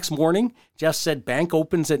so the next morning, Jeff said, bank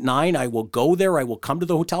opens at 9. I will go there. I will come to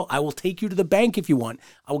the hotel. I will take you to the bank if you want.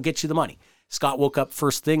 I will get you the money. Scott woke up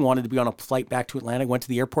first thing, wanted to be on a flight back to Atlanta, went to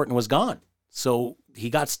the airport and was gone. So he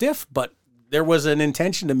got stiff, but there was an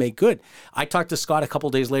intention to make good. I talked to Scott a couple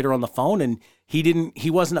days later on the phone, and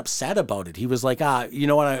he wasn't upset about it. He was like, you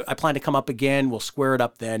know what? I plan to come up again. We'll square it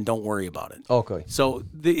up then. Don't worry about it. Okay. So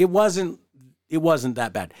it wasn't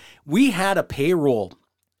that bad. We had a payroll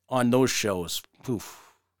on those shows.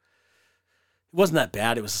 Oof. It wasn't that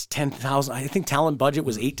bad. It was 10,000. I think talent budget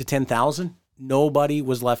was 8 to 10,000. Nobody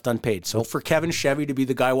was left unpaid. So for Kevin Chevy to be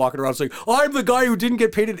the guy walking around saying, I'm the guy who didn't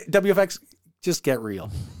get paid at WFX, just get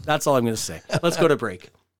real. That's all I'm going to say. Let's go to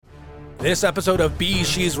break. This episode of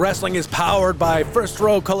BeezSheez Wrestling is powered by First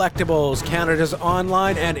Row Collectibles, Canada's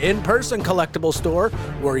online and in-person collectible store,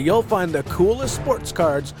 where you'll find the coolest sports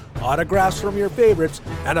cards, autographs from your favorites,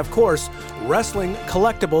 and of course, wrestling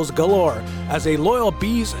collectibles galore. As a loyal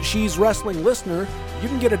BeezSheez Wrestling listener, you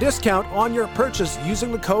can get a discount on your purchase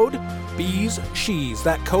using the code BeezSheez.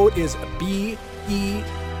 That code is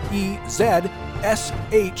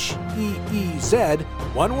BEEZSHEEZ,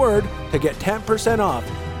 one word, to get 10% off.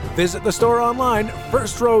 Visit the store online,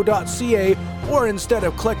 firstrow.ca, or instead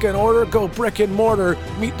of click and order, go brick and mortar.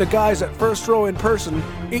 Meet the guys at First Row in person,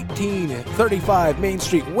 1835 Main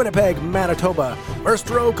Street, Winnipeg, Manitoba. First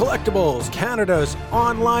Row Collectibles, Canada's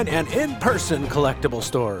online and in-person collectible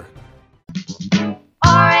store.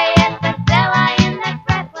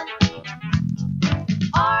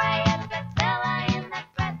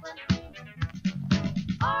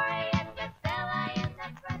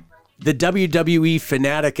 The WWE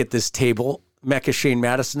fanatic at this table, Mecca Shane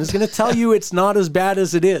Madison, is going to tell you it's not as bad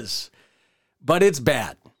as it is, but it's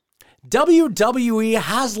bad. WWE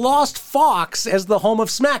has lost Fox as the home of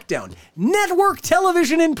SmackDown, network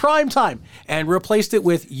television in prime time, and replaced it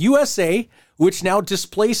with USA, which now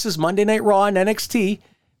displaces Monday Night Raw and NXT.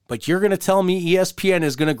 But you're going to tell me ESPN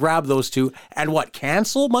is going to grab those two and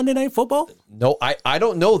cancel Monday Night Football? No, I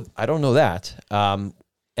don't know. I don't know that. And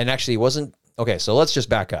actually, it wasn't. Okay, so let's just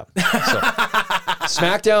back up. So,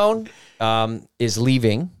 SmackDown is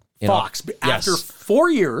leaving Fox after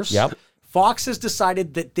 4 years. Yep. Fox has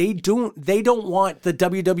decided that they don't want the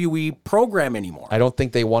WWE program anymore. I don't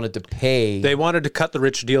think they wanted to pay. They wanted to cut the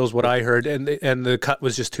rich deals, what I heard, and the cut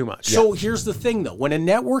was just too much. So here's the thing, though. When a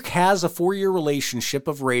network has a 4-year relationship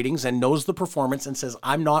of ratings and knows the performance and says,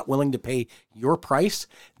 I'm not willing to pay your price,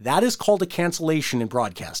 that is called a cancellation in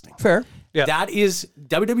broadcasting. Fair. Yeah. That is,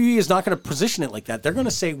 WWE is not going to position it like that. They're going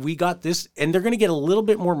to say, we got this, and they're going to get a little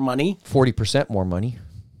bit more money. 40% more money.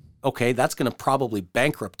 Okay, that's going to probably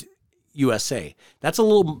bankrupt USA. That's a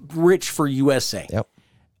little rich for USA. Yep.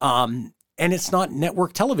 And it's not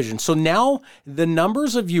network television. So now the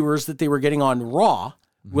numbers of viewers that they were getting on Raw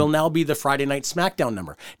will now be the Friday Night SmackDown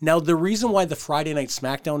number. Now, the reason why the Friday Night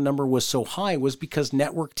SmackDown number was so high was because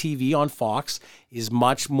network TV on Fox is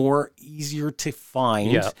much more easier to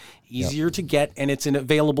find, easier to get, and it's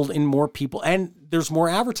available in more people, and there's more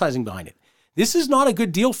advertising behind it. This is not a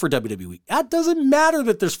good deal for WWE. That doesn't matter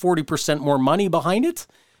that there's 40% more money behind it,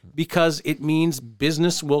 because it means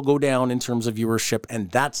business will go down in terms of viewership,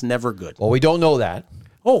 and that's never good. Well, we don't know that.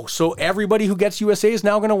 Oh, so everybody who gets USA is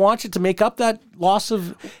now going to watch it to make up that loss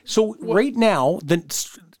of... So right now,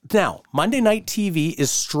 Monday Night TV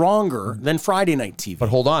is stronger than Friday Night TV. But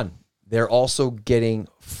hold on. They're also getting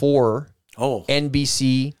 4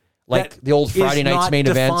 NBC, the old Friday night's main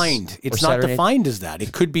events. It's not defined as that.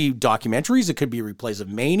 It could be documentaries. It could be replays of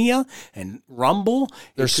Mania and Rumble.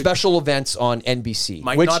 There's special events on NBC,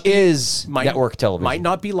 which is network television. Might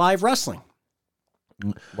not be live wrestling.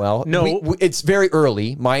 Well, no, it's very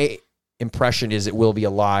early. My impression is it will be a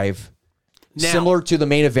live, similar to the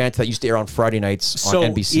main event that used to air on Friday nights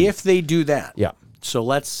on NBC. So if they do that, yeah. So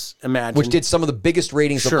let's imagine, which did some of the biggest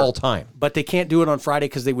ratings of all time. But they can't do it on Friday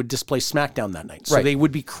because they would displace SmackDown that night. So they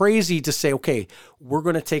would be crazy to say, okay, we're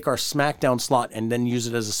going to take our SmackDown slot and then use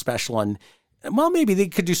it as a special on. Well, maybe they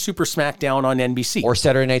could do Super SmackDown on NBC or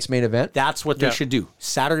Saturday night's main event. That's what they should do.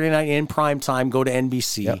 Saturday night in prime time, go to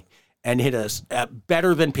NBC. Yep. And hit a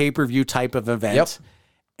better than pay-per-view type of event,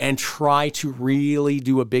 and try to really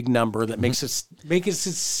do a big number that makes it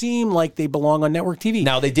seem like they belong on network TV.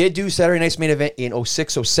 Now they did do Saturday night's main event in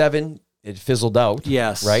 06, 07. It fizzled out.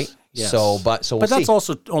 Yes, right. Yes. But that's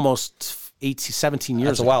also almost 17 years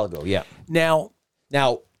That's a ago. while ago, yeah. Now,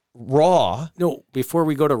 Raw. no, before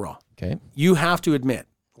we go to Raw, Okay. you have to admit,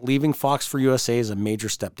 leaving Fox for USA is a major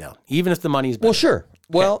step down, even if the money's better. Well, sure.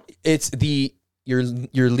 Well, it's you're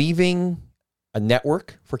leaving a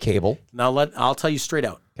network for cable. Now I'll tell you straight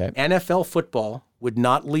out. Okay. NFL football would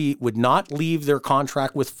not leave their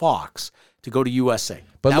contract with Fox to go to USA.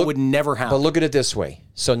 That would never happen. But look at it this way.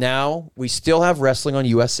 So now we still have wrestling on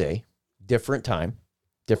USA, different time,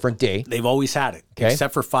 different day. They've always had it, Okay.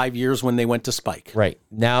 except for 5 years when they went to Spike. Right.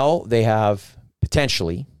 Now they have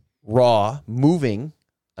potentially Raw moving.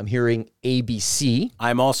 I'm hearing ABC.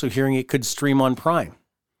 I'm also hearing it could stream on Prime.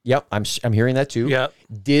 Yep, I'm hearing that too. Yeah.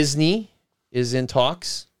 Disney is in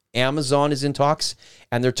talks. Amazon is in talks,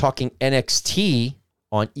 and they're talking NXT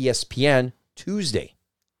on ESPN Tuesday.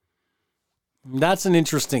 That's an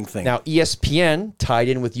interesting thing. Now, ESPN tied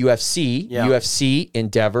in with UFC, Yeah. UFC,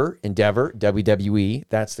 Endeavor, WWE.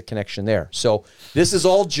 That's the connection there. So this has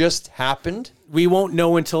all just happened. we won't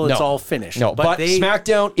know until it's No. all finished. No, but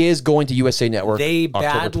SmackDown is going to USA Network. they October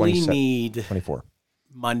badly 27th, need 24.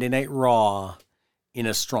 Monday Night Raw in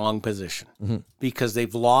a strong position Mm-hmm. because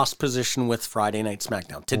they've lost position with Friday Night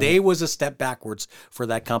SmackDown. Today was a step backwards for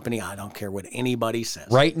that company. I don't care what anybody says.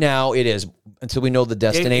 Right now, it is until we know the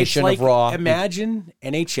destination It's like, of Raw. Imagine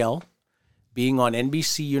NHL being on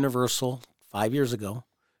NBC Universal 5 years ago.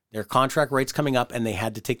 Their contract rates coming up, and they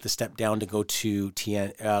had to take the step down to go to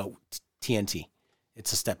TNT.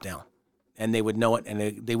 It's a step down. And they would know it, and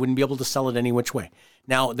they wouldn't be able to sell it any which way.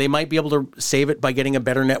 Now, they might be able to save it by getting a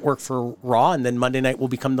better network for Raw, and then Monday night will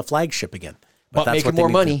become the flagship again. but that's making what they more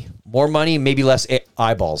need money. More money, maybe less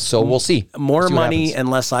eyeballs. So we'll see. More See what money happens. and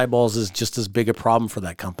less eyeballs is just as big a problem for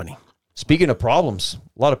that company. Speaking of problems,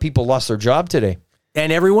 a lot of people lost their job today.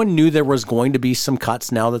 And everyone knew there was going to be some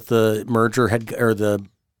cuts now that the merger or the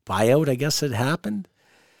buyout, I guess, had happened.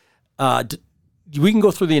 We can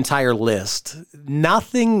go through the entire list.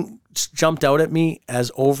 Nothing jumped out at me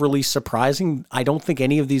as overly surprising. I don't think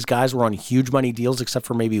any of these guys were on huge money deals except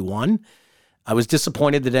for maybe one. I was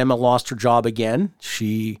disappointed that Emma lost her job again.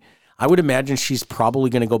 I would imagine she's probably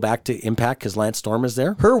going to go back to Impact because Lance Storm is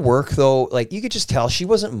there. Her work, though, like you could just tell she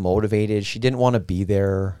wasn't motivated. She didn't want to be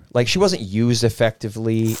there. Like she wasn't used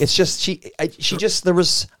effectively. It's just there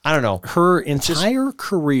was, I don't know. Her entire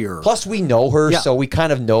career. Plus, we know her, Yeah. so we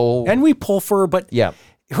kind of know. And we pull for her, but Yeah.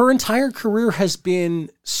 her entire career has been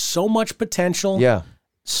so much potential. Yeah.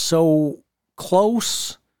 So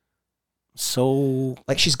close. So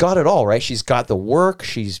Like she's got it all, right? She's got the work.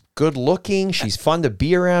 She's good looking. She's fun to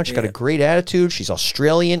be around. She's got a great attitude. She's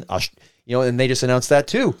Australian. And they just announced that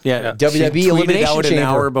too. yeah, WWE she tweeted Elimination out Chamber. an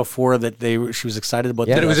hour before that she was excited about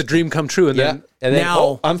Yeah. that. That it was a dream come true. And Yeah. then And then,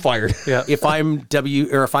 Now- I'm fired. yeah. If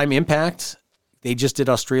I'm Impact, they just did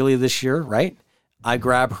Australia this year, right? I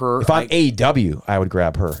grab her. If I'm AEW, I would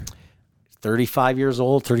grab her. 35 years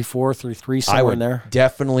old, 34, 33, I somewhere would in there.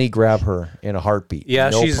 definitely grab her in a heartbeat. Yeah,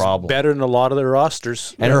 no she's problem. better than a lot of their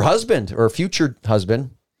rosters. And her husband or future husband,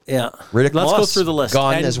 Yeah. Riddick Let's go Moss, through the list.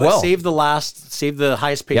 gone And as well. Save the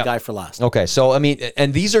highest paid Yep. guy for last. Okay, so I mean,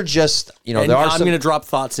 and these are just And there are I'm some. going to drop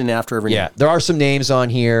thoughts in after every Yeah, name. there are some names on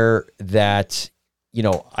here that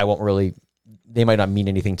I won't really. They might not mean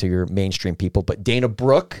anything to your mainstream people, but Dana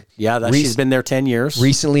Brooke. Yeah, she's been there 10 years.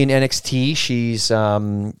 Recently in NXT, she's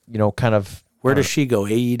kind of. Where does she go?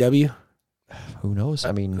 AEW? Who knows?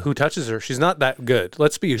 I mean, Who touches her? She's not that good. she's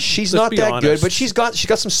let's not be that good, honest. but she's got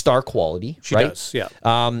some star quality. She right? does, yeah.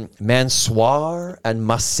 Mansoir and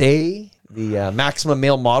Massey, the Maximum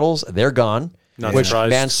Male models, they're gone. Not which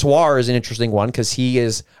surprised. Mansoir is an interesting one because he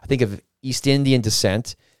is, I think, of East Indian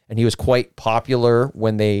descent, and he was quite popular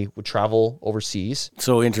when they would travel overseas.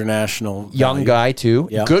 So international. Young value. guy too,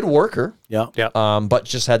 Yeah. good worker, Yeah. Yeah. but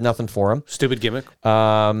just had nothing for him. Stupid gimmick.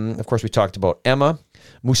 Of course, we talked about Emma.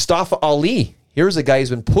 Mustafa Ali. Here's a guy who's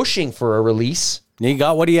been pushing for a release. He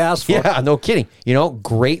got what he asked for. Yeah, no kidding.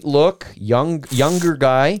 Great look, younger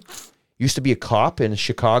guy. Used to be a cop in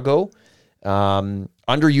Chicago.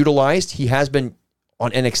 Underutilized. He has been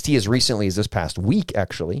on NXT as recently as this past week,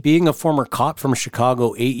 actually. Being a former cop from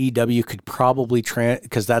Chicago, AEW could probably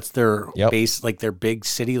because that's their Yep. base, like their big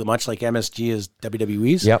city, much like MSG is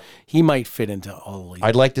WWE's. Yep. He might fit into all the league.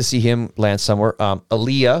 I'd like to see him land somewhere.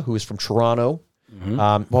 Aaliyah, who is from Toronto,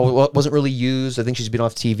 wasn't really used. I think she's been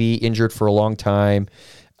off TV, injured for a long time.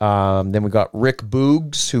 Then we got Rick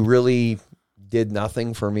Boogs, who really did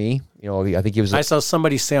nothing for me. I think he was. I saw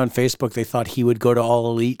somebody say on Facebook they thought he would go to All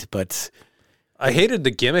Elite, but I hated the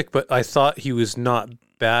gimmick, but I thought he was not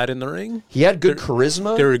bad in the ring. He had good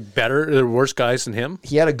charisma. There were worse guys than him.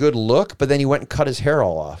 He had a good look, but then he went and cut his hair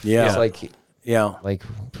all off. Yeah. It's like yeah.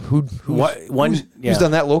 who's Who's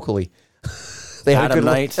done that locally? They had a Adam good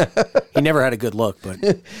Knight. He never had a good look,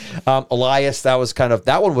 but Elias,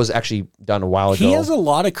 that one was actually done a while ago. he has a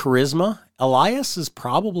lot of charisma. Elias is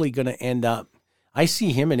probably going to end up. I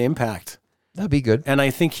see him in Impact. That'd be good. And I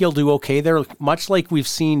think he'll do okay there, much like we've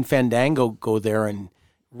seen Fandango go there and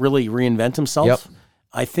really reinvent himself. Yep.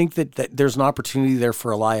 I think that there's an opportunity there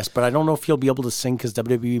for Elias, but I don't know if he'll be able to sing because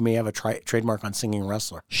WWE may have a trademark on singing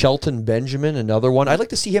wrestler. Shelton Benjamin, another one. I'd like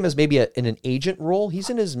to see him as maybe in an agent role. He's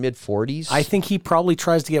in his mid-40s. I think he probably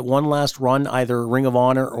tries to get one last run, either Ring of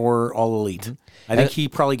Honor or All Elite. I think he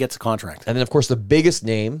probably gets a contract. And then, of course, the biggest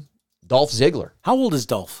name, Dolph Ziggler. How old is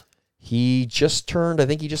Dolph? He just turned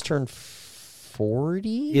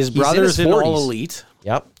 40. His brother's in All Elite.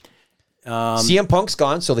 Yep. CM Punk's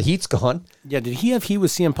gone, so the heat's gone. Yeah, did he have heat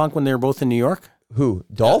with CM Punk when they were both in New York? Who?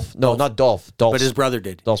 Dolph? No, not Dolph. But his brother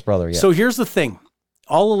did. Dolph's brother, yeah. So here's the thing.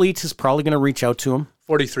 All Elite is probably going to reach out to him.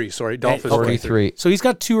 43, sorry. Dolph is 43. So he's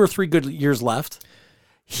got 2 or 3 good years left.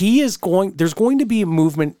 There's going to be a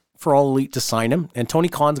movement for All Elite to sign him, and Tony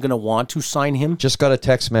Khan's going to want to sign him. Just got a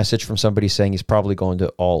text message from somebody saying he's probably going to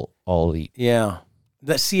All Elite. Yeah.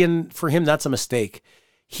 And for him, that's a mistake.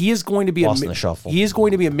 He is going to be Lost in the shuffle. He is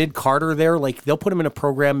going to be a mid-carder there. Like, they'll put him in a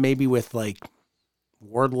program maybe with, like,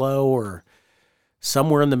 Wardlow or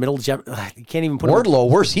somewhere in the middle. You can't even put Wardlow,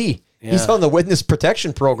 where's he? Yeah. He's on the witness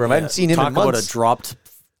protection program. I haven't seen him in months. Talk about a dropped.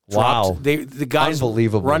 Wow. The guy's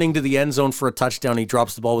Unbelievable. running to the end zone for a touchdown. He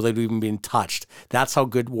drops the ball without even being touched. That's how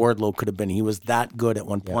good Wardlow could have been. He was that good at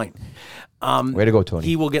one point. Way to go, Tony.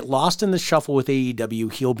 He will get lost in the shuffle with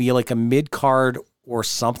AEW. He'll be like a mid-card or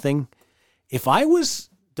something. If I was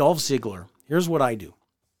Dolph Ziggler, here's what I do.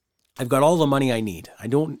 I've got all the money I need.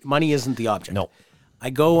 Money isn't the object. No. I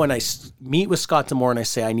go and I meet with Scott D'Amore and I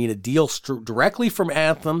say, I need a deal directly from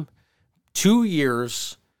Anthem, 2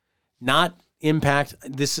 years, not Impact.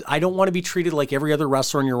 I don't want to be treated like every other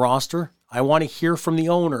wrestler on your roster. I want to hear from the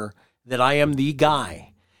owner that I am the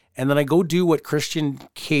guy. And then I go do what Christian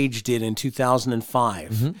Cage did in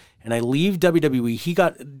 2005. And I leave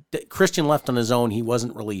WWE. Christian left on his own. He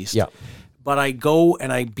wasn't released. Yeah. But I go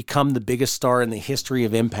and I become the biggest star in the history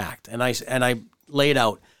of Impact. And I lay it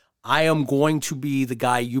out. I am going to be the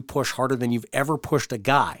guy you push harder than you've ever pushed a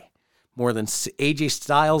guy. More than AJ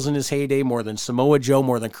Styles in his heyday, more than Samoa Joe,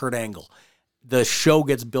 more than Kurt Angle. The show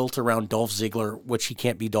gets built around Dolph Ziggler, which he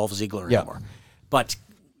can't be Dolph Ziggler anymore. But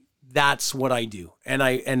that's what I do. And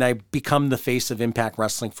I become the face of Impact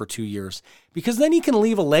Wrestling for 2 years. Because then he can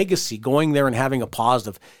leave a legacy going there and having a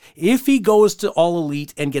positive. If he goes to All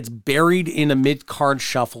Elite and gets buried in a mid-card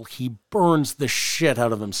shuffle, he burns the shit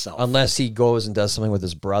out of himself. Unless he goes and does something with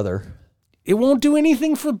his brother. It won't do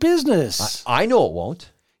anything for business. I know it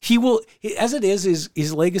won't. He will, as it is,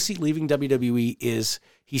 his legacy leaving WWE is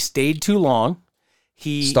he stayed too long.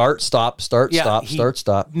 He Start, stop.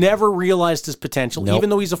 never realized his potential, even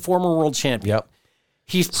though he's a former world champion. Yep.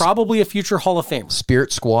 He's probably a future Hall of Famer.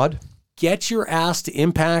 Spirit Squad. Get your ass to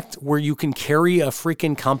Impact where you can carry a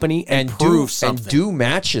freaking company and prove something. And do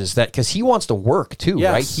matches because he wants to work too,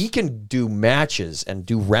 Yes. right? He can do matches and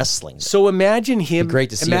do wrestling. So imagine him.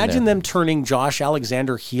 Great to see imagine him them turning Josh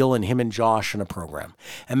Alexander heel and him and Josh in a program.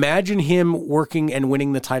 Imagine him working and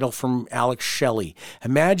winning the title from Alex Shelley.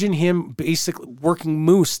 Imagine him basically working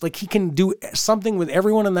Moose. Like he can do something with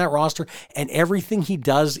everyone in that roster, and everything he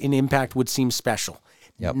does in Impact would seem special.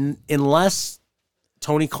 Yep. Unless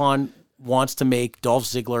Tony Khan wants to make Dolph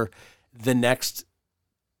Ziggler the next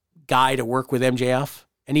guy to work with MJF,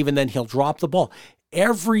 and even then he'll drop the ball.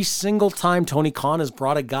 Every single time Tony Khan has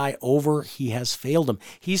brought a guy over, he has failed him.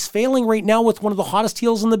 He's failing right now with one of the hottest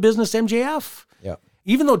heels in the business, MJF. Yeah.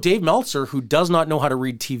 Even though Dave Meltzer, who does not know how to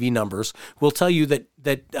read TV numbers, will tell you that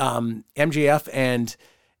MJF and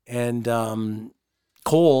Adam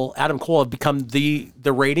Cole have become the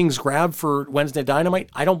ratings grab for Wednesday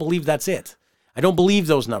Dynamite. I don't believe that's it. I don't believe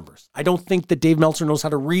those numbers. I don't think that Dave Meltzer knows how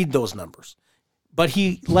to read those numbers. But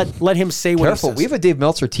he let him say what he says. We have a Dave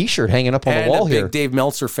Meltzer T-shirt hanging up on the wall here. And a big Dave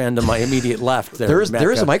Meltzer fan to my immediate left. There is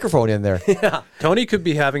a microphone in there. Yeah. Tony could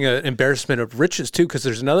be having an embarrassment of riches too, because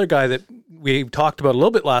there's another guy that we talked about a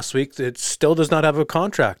little bit last week that still does not have a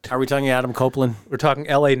contract. Are we talking Adam Copeland? We're talking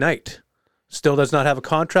LA Knight. Still does not have a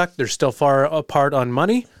contract. They're still far apart on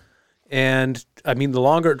money. And, I mean, the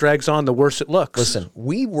longer it drags on, the worse it looks. Listen,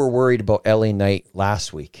 we were worried about LA Knight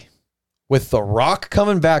last week. With The Rock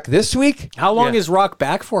coming back this week? How long is Rock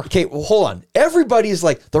back for? Okay, well, hold on. Everybody's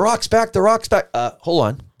like, The Rock's back, The Rock's back. Hold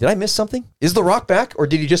on. Did I miss something? Is The Rock back, or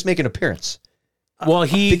did he just make an appearance? Well,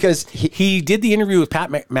 he did the interview with Pat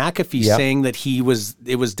McAfee saying that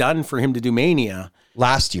it was done for him to do Mania.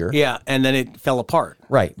 last year. Yeah, and then it fell apart.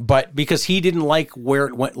 Right. But Because he didn't like where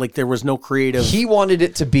it went. Like there was no creative. he wanted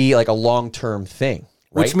it to be like a long-term thing.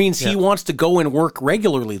 Right? Which means he wants to go and work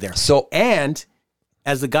regularly there. So- and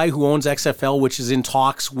as the guy who owns XFL, which is in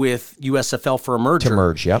talks with USFL for a merger, to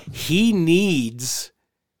merge, yep. he needs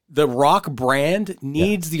the Rock brand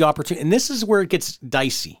needs the opportunity, and this is where it gets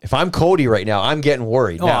dicey. If I'm Cody right now, I'm getting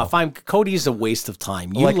worried. Oh, now. if I'm Cody's a waste of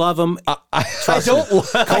time. You Like, love him. I don't.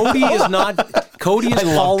 Cody is not. Cody is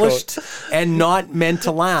polished and not meant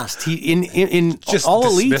to last. He in Just all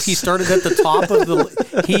elite. dismiss. He started at the top of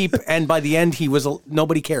the heap, and by the end, he was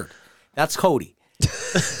nobody cared. That's Cody.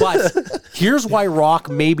 But here's why Rock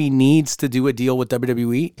maybe needs to do a deal with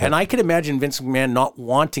WWE, and I could imagine Vince McMahon not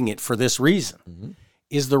wanting it for this reason.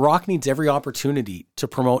 Is The Rock needs every opportunity to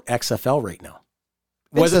promote XFL right now.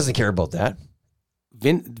 Vince doesn't care about that.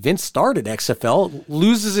 Vince started XFL,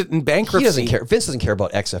 loses it in bankruptcy. He doesn't care. Vince doesn't care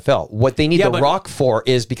about XFL. What they need The Rock for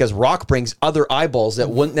is because Rock brings other eyeballs that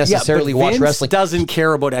wouldn't necessarily watch wrestling. Vince doesn't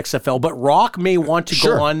care about XFL, but Rock may want to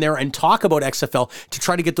go on there and talk about XFL to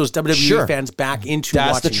try to get those WWE fans back into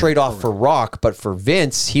That's watching the trade-off for Rock. But for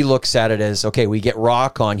Vince, he looks at it as, okay, we get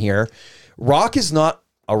Rock on here. Rock is not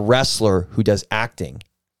a wrestler who does acting.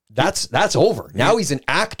 That's over. Now he's an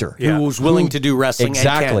actor who's willing to do wrestling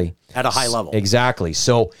exactly and can, at a high level. Exactly.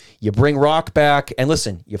 So you bring Rock back, and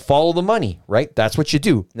listen, you follow the money, right? That's what you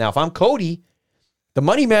do. Now, if I'm Cody, the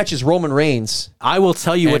money match is Roman Reigns. I will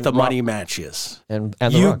tell you what the money match is. And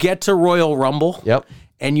you Rock. get to Royal Rumble. Yep.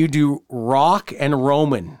 And you do Rock and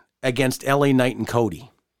Roman against LA Knight and Cody.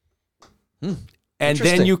 And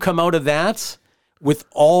then you come out of that with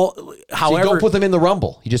all, however. So you don't put them in the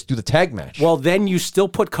Rumble. You just do the tag match. Well, then you still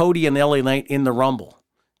put Cody and LA Knight in the Rumble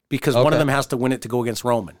because one of them has to win it to go against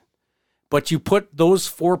Roman. But you put those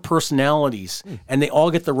four personalities and they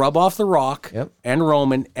all get the rub off the Rock and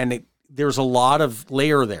Roman, and there's a lot of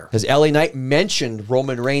layer there. Because LA Knight mentioned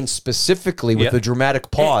Roman Reigns specifically with the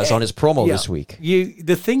dramatic pause on his promo this week.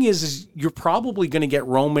 The thing is you're probably going to get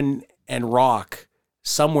Roman and Rock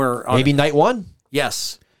somewhere. Maybe night one?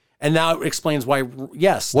 Yes. And now it explains why,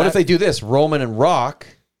 yes. What if they do this? Roman and Rock.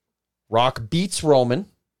 Rock beats Roman.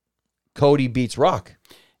 Cody beats Rock.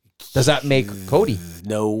 Does that make Cody?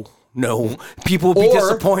 No. People will be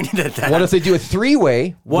disappointed at that. What if they do a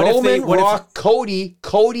three-way? Roman, Rock, Cody.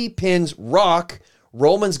 Cody pins Rock.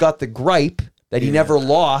 Roman's got the gripe that he never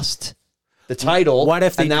lost the title. What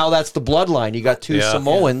if now that's the bloodline? You got two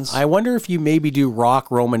Samoans. I wonder if you maybe do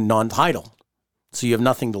Rock, Roman, non-title. So you have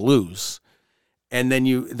nothing to lose. And then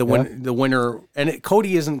the winner, and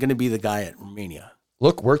Cody isn't going to be the guy at Mania.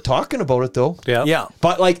 Look, we're talking about it though. Yeah.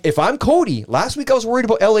 But like, if I'm Cody, last week I was worried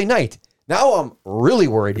about LA Knight. Now I'm really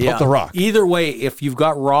worried about The Rock. Either way, if you've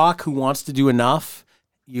got Rock who wants to do enough,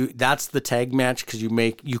 that's the tag match because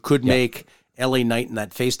you could make LA Knight in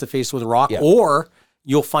that face-to-face with Rock, or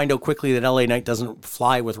you'll find out quickly that LA Knight doesn't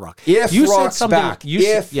fly with Rock. If Rock's back.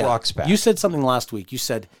 Rock's back. You said something last week. You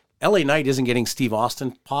said LA Knight isn't getting Steve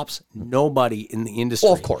Austin pops. Nobody in the industry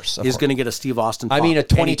of course. is going to get a Steve Austin pop. I mean, a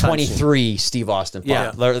 2023 Steve Austin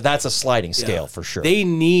pop. Yeah. That's a sliding scale for sure.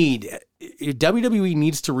 WWE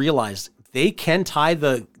needs to realize they can tie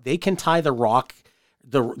the Rock,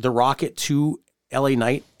 the Rocket to LA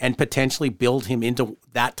Knight and potentially build him into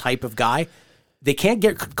that type of guy. They can't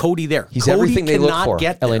get Cody there. He's Cody everything they look for.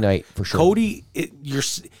 Get LA Knight for sure. Cody,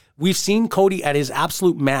 we've seen Cody at his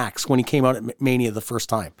absolute max when he came out at Mania the first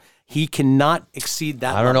time. He cannot exceed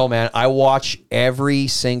that. I don't know, man. I watch every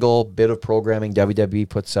single bit of programming WWE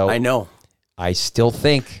puts out. I know. I still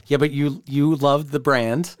think. Yeah, but you love the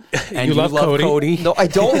brand and you love Cody. No, I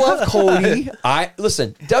don't love Cody.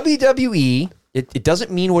 Listen, WWE. It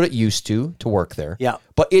doesn't mean what it used to work there. Yeah.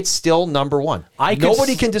 But it's still number one.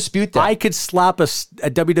 Nobody can dispute that. I could slap a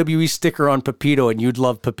WWE sticker on Pepito and you'd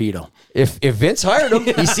love Pepito. If Vince hired him,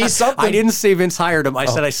 he sees something. I didn't say Vince hired him. I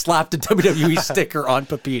said I slapped a WWE sticker on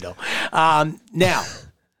Pepito. Now,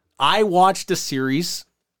 I watched a series,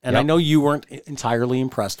 and I know you weren't entirely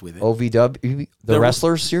impressed with it. OVW, the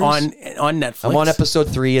Wrestlers series? On Netflix. I'm on episode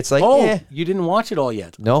 3. It's like, you didn't watch it all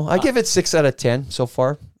yet. No, I give it 6 out of 10 so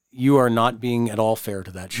far. You are not being at all fair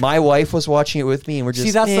to that show. My wife was watching it with me, and we're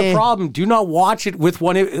just that's the problem. Do not watch it with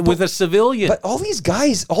a civilian. But all these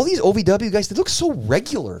guys, all these OVW guys, they look so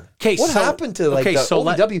regular. What happened to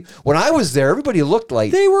OVW? When I was there, everybody looked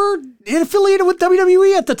like they were affiliated with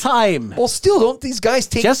WWE at the time. Well, still, don't these guys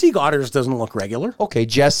take Jesse Goddard's doesn't look regular. Okay,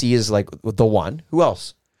 Jesse is like the one. Who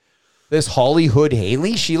else? This Hollywood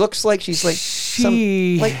Haley. She looks like she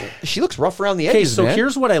looks rough around the edges. Okay, so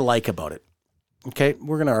here's what I like about it. Okay,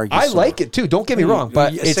 we're gonna argue. I some like more. it too. Don't get me wrong,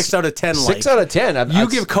 but it's 6 out of 10. 6 out of 10. You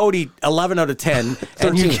give Cody 11 out of 10,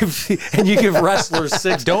 and you give wrestlers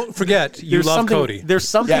 6. Don't forget, you love Cody. There's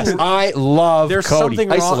something. Yes, I love there's Cody. something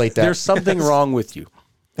wrong. Isolate that. There's something wrong with you.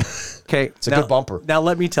 Okay, it's a good bumper. Now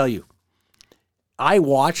let me tell you, I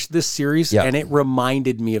watched this series and it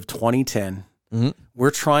reminded me of 2010. Mm-hmm. We're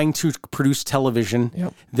trying to produce television.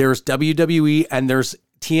 Yep. There's WWE and there's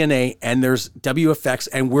TNA and there's WFX,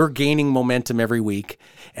 and we're gaining momentum every week.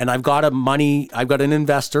 And I've got an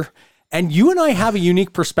investor, and you and I have a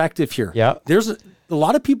unique perspective here. Yeah. There's a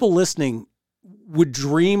lot of people listening would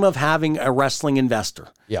dream of having a wrestling investor.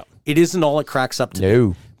 Yeah. It isn't all it cracks up to No.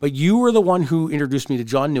 be. But you were the one who introduced me to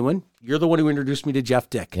John Newen. You're the one who introduced me to Jeff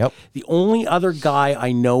Dick. Yep. The only other guy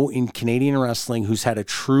I know in Canadian wrestling who's had a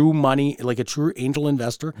true money, like a true angel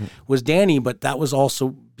investor, was Danny, but that was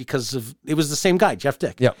also because it was the same guy, Jeff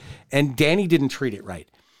Dick. Yep. And Danny didn't treat it right.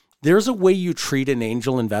 There's a way you treat an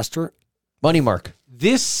angel investor. Money mark.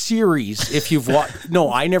 This series, if you've watched,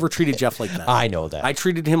 no, I never treated Jeff like that. I know that. I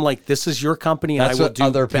treated him like, this is your company and I will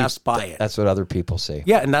do best by it. That's what other people say.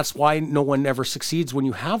 Yeah, and that's why no one ever succeeds when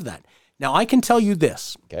you have that. Now, I can tell you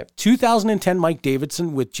this. Okay. 2010 Mike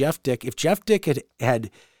Davidson with Jeff Dick, if Jeff Dick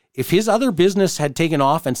if his other business had taken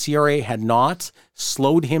off and CRA had not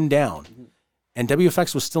slowed him down and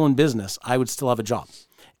WFX was still in business, I would still have a job.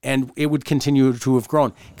 And it would continue to have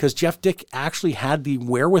grown because Jeff Dick actually had the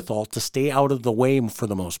wherewithal to stay out of the way for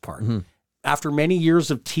the most part. Mm-hmm. After many years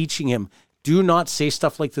of teaching him, do not say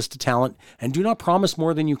stuff like this to talent and do not promise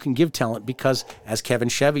more than you can give talent because, as Kevin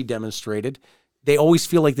Chevy demonstrated, they always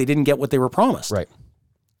feel like they didn't get what they were promised. Right.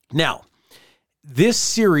 Now, this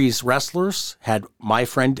series, wrestlers had my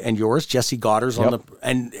friend and yours, Jesse Goddard's on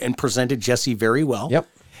and presented Jesse very well. Yep.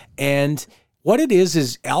 And what it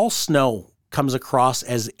is Al Snow comes across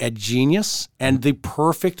as a genius and the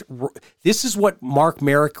perfect. This is what Mark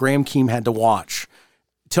Merrick, Graham Keem had to watch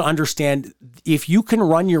to understand if you can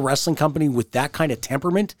run your wrestling company with that kind of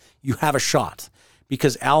temperament, you have a shot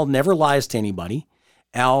because Al never lies to anybody.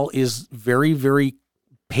 Al is very, very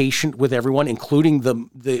patient with everyone, including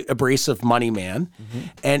the abrasive money man. Mm-hmm.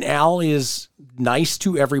 And Al is nice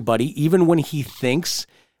to everybody, even when he thinks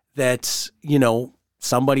that,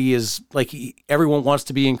 somebody is like, everyone wants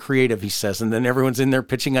to be in creative, he says, and then everyone's in there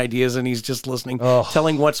pitching ideas and he's just listening,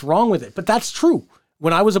 telling what's wrong with it. But that's true.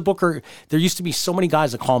 When I was a booker, there used to be so many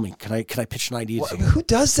guys that call me. Can I pitch an idea? Who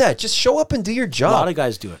does that? Just show up and do your job. A lot of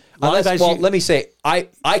guys do it. Let me say, I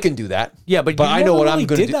can do that. Yeah, but I know what I'm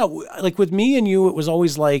going to do. That. Like with me and you, it was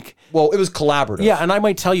always like... Well, it was collaborative. Yeah, and I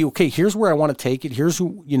might tell you, okay, here's where I want to take it. Here's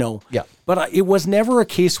who, Yeah. But it was never a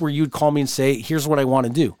case where you'd call me and say, here's what I want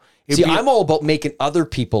to do. I'm all about making other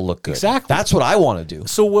people look good. Exactly. That's what I want to do.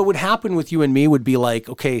 So what would happen with you and me would be like,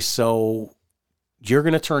 okay, so you're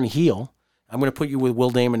going to turn heel. I'm going to put you with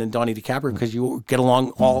Will Damon and Donnie DiCaprio because you get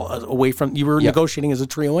along all away from, you were negotiating as a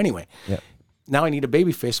trio anyway. Yeah. Now I need a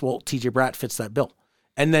baby face. Well, TJ Bratt fits that bill.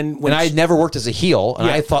 And then when I had never worked as a heel, and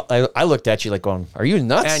I thought I looked at you like going, "Are you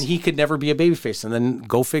nuts?" And he could never be a babyface. And then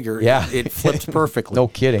go figure, it flipped perfectly. No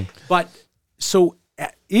kidding. But so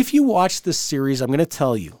if you watch this series, I'm going to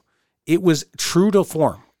tell you, it was true to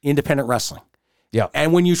form, independent wrestling. Yeah.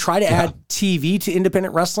 And when you try to add TV to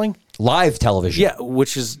independent wrestling, live television. Yeah,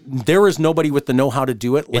 there is nobody with the know-how to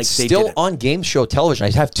do it like it's they still did it. on Game Show Television.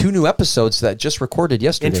 I have 2 new episodes that just recorded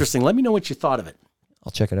yesterday. Interesting. Let me know what you thought of it.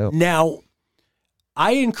 I'll check it out. Now,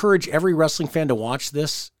 I encourage every wrestling fan to watch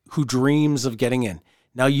this who dreams of getting in.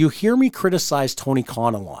 Now, you hear me criticize Tony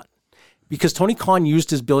Khan a lot because Tony Khan used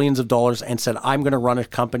his billions of dollars and said, I'm going to run a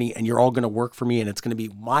company and you're all going to work for me and it's going to be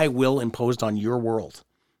my will imposed on your world.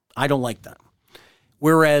 I don't like that.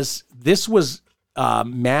 Whereas this was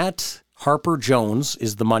Matt Harper Jones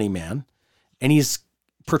is the money man, and he's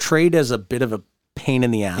portrayed as a bit of a pain in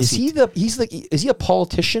the ass. Is he a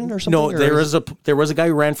politician or something? No, there was a guy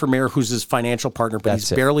who ran for mayor who's his financial partner, but he's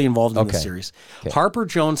barely involved in the series. Okay. Harper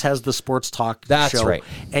Jones has the sports talk show. That's right.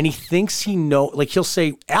 And he thinks he'll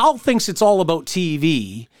say, Al thinks it's all about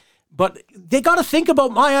TV, but they got to think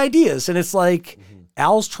about my ideas. And it's like,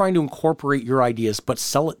 Al's trying to incorporate your ideas, but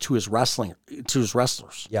sell it to his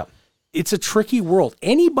wrestlers. Yeah. It's a tricky world.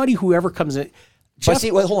 Anybody who ever comes in.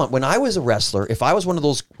 Hold on. When I was a wrestler, if I was one of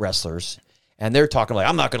those wrestlers and they're talking like,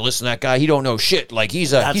 I'm not going to listen to that guy. He don't know shit. Like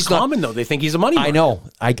That's common though. They think he's a money man. I know.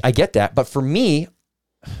 I get that. But for me,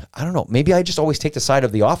 I don't know. Maybe I just always take the side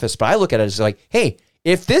of the office, but I look at it as like, hey,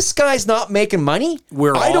 if this guy's not making money,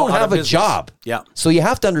 I don't have a job. Yeah. So you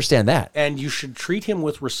have to understand that. And you should treat him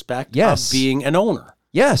with respect of being an owner.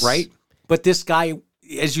 Yes. Right? But this guy,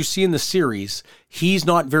 as you see in the series, he's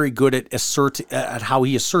not very good at how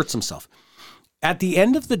he asserts himself. At the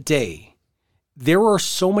end of the day, there are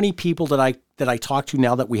so many people that I talk to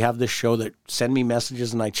now that we have this show that send me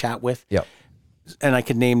messages and I chat with. Yep. And I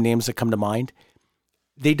could name names that come to mind.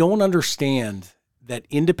 They don't understand that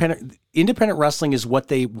independent wrestling is what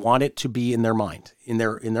they want it to be in their mind, in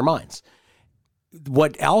their minds.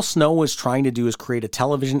 What Al Snow is trying to do is create a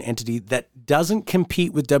television entity that doesn't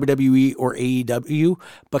compete with WWE or AEW,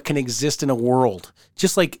 but can exist in a world,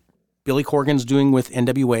 just like Billy Corgan's doing with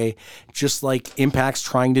NWA, just like Impact's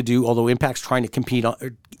trying to do, although Impact's trying to compete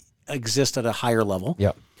exist at a higher level.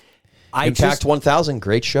 Yep. Impact 1000,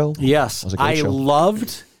 great show. Yes. That was a great show.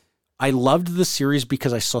 I loved the series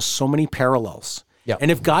because I saw so many parallels. Yeah.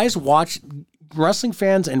 And if guys watch, wrestling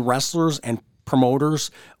fans and wrestlers and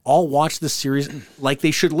promoters all watch this series, like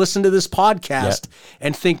they should listen to this podcast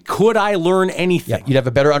and think, could I learn anything? Yeah, you'd have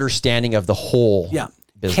a better understanding of the whole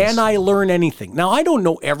business. Can I learn anything? Now, I don't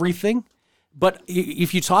know everything, but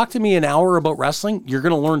if you talk to me an hour about wrestling, you're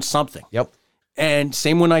going to learn something. Yep. And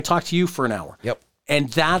same when I talk to you for an hour. Yep. And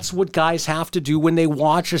that's what guys have to do when they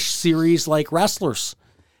watch a series like Wrestlers.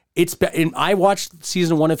 And I watched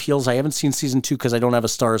season 1 of Heels. I haven't seen season 2 because I don't have a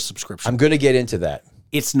Starz subscription. I'm going to get into that.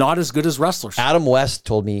 It's not as good as Wrestlers. Adam West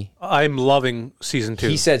told me. I'm loving season 2.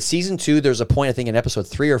 He said season 2, there's a point, I think in episode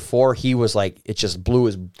 3 or 4, he was like, it just blew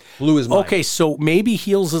his mind. Okay, so maybe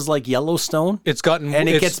Heels is like Yellowstone. It's gotten... And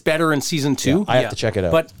it gets better in season 2. Yeah, I have to check it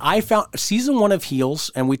out. But I found season 1 of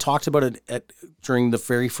Heels, and we talked about it during the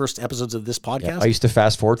very first episodes of this podcast. Yeah, I used to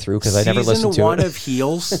fast forward through because I never listened to Season 1 it. of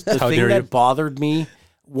Heels, the thing that bothered me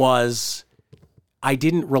was... I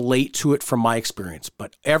didn't relate to it from my experience,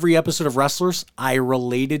 but every episode of Wrestlers I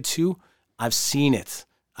related to. I've seen it.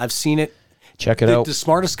 Check it out. The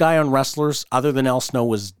smartest guy on Wrestlers, other than Al Snow,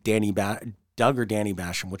 was Doug or Danny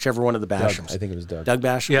Basham, whichever one of the Bashams. I think it was Doug. Doug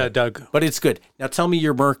Basham? Yeah, Doug. But it's good. Now tell me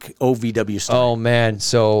your Merc OVW story. Oh, man.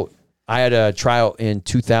 So I had a tryout in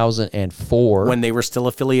 2004. When they were still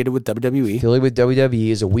affiliated with WWE. Affiliated with WWE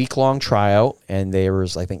is a week-long tryout, and there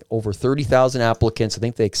was, I think, over 30,000 applicants. I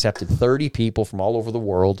think they accepted 30 people from all over the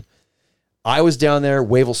world. I was down there.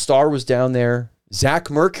 Wavell Star was down there. Zach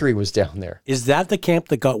Mercury was down there. Is that the camp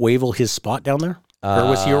that got Wavell his spot down there? Or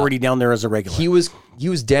was he already down there as a regular? He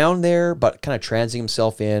was down there, but kind of transing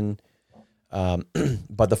himself in.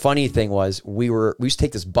 But the funny thing was, we used to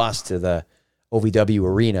take this bus to the OVW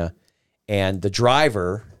arena, and the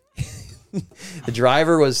driver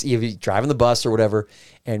was driving the bus or whatever,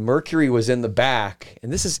 and Mercury was in the back.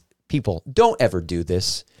 And this is, people, don't ever do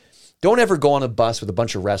this. Don't ever go on a bus with a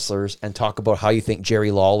bunch of wrestlers and talk about how you think Jerry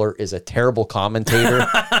Lawler is a terrible commentator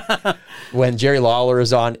when Jerry Lawler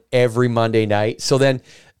is on every Monday night. So then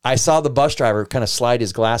I saw the bus driver kind of slide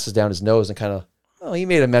his glasses down his nose and kind of, he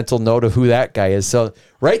made a mental note of who that guy is. So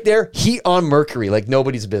right there, heat on Mercury, like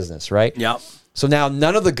nobody's business, right? Yep. So now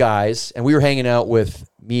none of the guys, and we were hanging out with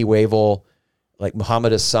me, Wavell, like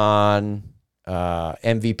Muhammad Hassan,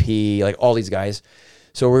 MVP, like all these guys.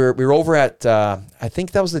 So we were over at, I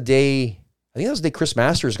think that was the day Chris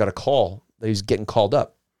Masters got a call that he was getting called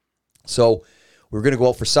up. So we were going to go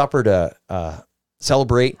out for supper to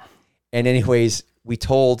celebrate. And anyways, we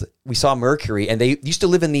saw Mercury, and they used to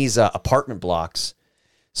live in these apartment blocks.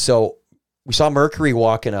 So we saw Mercury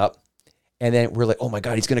walking up. And then we're like, oh my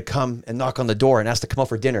God, he's going to come and knock on the door and ask to come out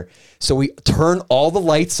for dinner. So we turn all the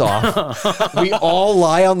lights off. We all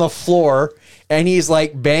lie on the floor, and he's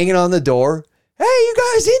like banging on the door. Hey, you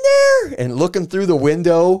guys in there? And looking through the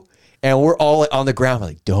window, and we're all on the ground. We're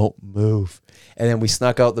like, don't move. And then we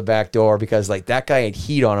snuck out the back door because like that guy had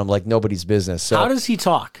heat on him like nobody's business. So how does he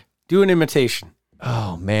talk? Do an imitation.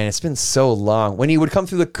 Oh man, it's been so long. When he would come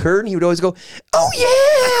through the curtain, he would always go, "Oh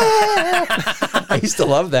yeah!" I used to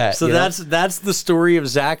love that. So that's the story of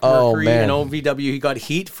Zach Mercury and OVW. He got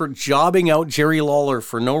heat for jobbing out Jerry Lawler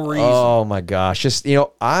for no reason. Oh my gosh, just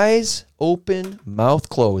eyes open, mouth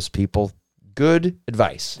closed, people. Good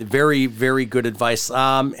advice. Very, very good advice.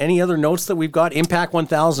 Any other notes that we've got? Impact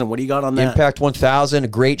 1000. What do you got on that? Impact 1000, a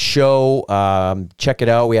great show. Check it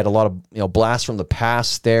out. We had a lot of blasts from the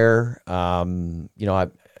past there. I'm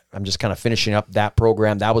just kind of finishing up that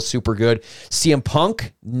program. That was super good. CM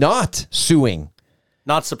Punk not suing.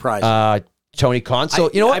 Not surprising. Tony Khan.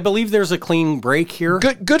 So I believe there's a clean break here.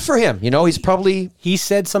 Good for him. He's probably he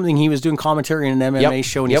said something. He was doing commentary in an MMA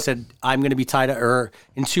show, and he said, "I'm going to be tied up, or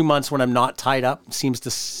in 2 months when I'm not tied up." Seems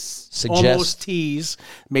to almost tease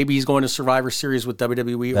maybe he's going to Survivor Series with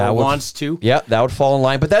WWE or wants to. Yeah, that would fall in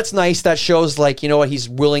line. But that's nice. That shows he's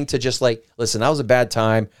willing to just listen. That was a bad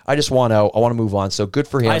time. I just want out. I want to move on. So good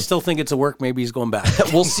for him. I still think it's a work. Maybe he's going back.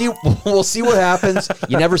 We'll see. We'll see what happens.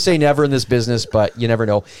 You never say never in this business, but you never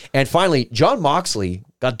know. And finally, Jon Moxley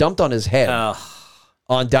got dumped on his head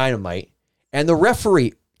on Dynamite, and the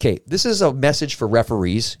referee okay, this is a message for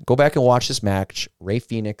referees. Go back and watch this match. Ray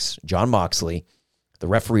Phoenix, John Moxley. The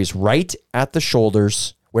referee is right at the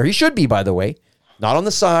shoulders, where he should be, by the way. Not on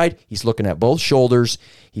the side. He's looking at both shoulders.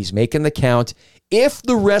 He's making the count. If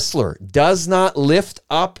the wrestler does not lift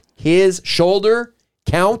up his shoulder,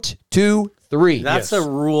 count to 3. That's a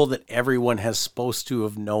rule that everyone has supposed to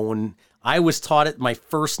have known. I was taught it my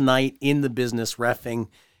first night in the business reffing.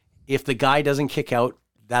 If the guy doesn't kick out,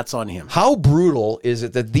 that's on him. How brutal is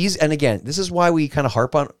it that these, and again, this is why we kind of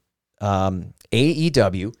harp on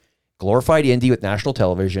AEW, glorified indie with national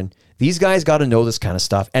television. These guys got to know this kind of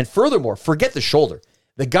stuff. And furthermore, forget the shoulder.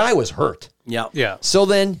 The guy was hurt. Yeah. So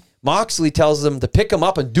then Moxley tells them to pick him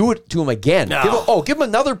up and do it to him again. No. Give him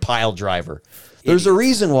another pile driver. There's a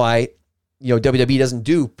reason why, WWE doesn't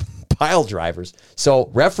do pile drivers. So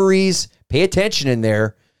referees, pay attention in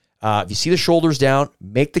there. If you see the shoulders down,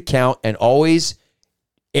 make the count, and always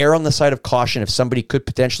err on the side of caution if somebody could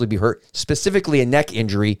potentially be hurt, specifically a neck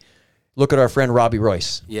injury. Look at our friend Robbie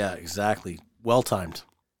Royce. Yeah, exactly. Well timed.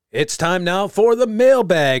 It's time now for the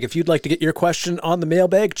mailbag. If you'd like to get your question on the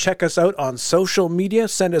mailbag, check us out on social media.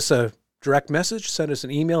 Send us a direct message. Send us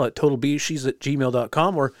an email at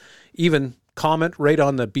totalbeezsheez@gmail.com, or even comment right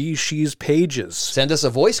on the BeezSheez pages. Send us a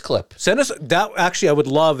voice clip. Send us that. Actually, I would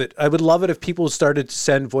love it. I would love it if people started to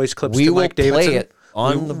send voice clips We to will Mike Davidson. play it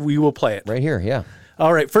on we will play it right here. Yeah.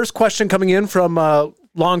 All right. First question coming in from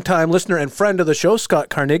longtime listener and friend of the show, Scott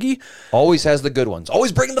Carnegie. Always has the good ones.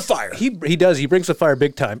 Always bringing the fire. He does. He brings the fire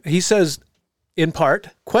big time. He says, in part,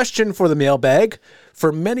 question for the mailbag.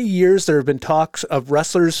 For many years, there have been talks of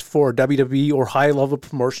wrestlers for WWE or high-level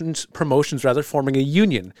promotions forming a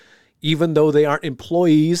union, even though they aren't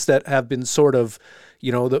employees that have been sort of,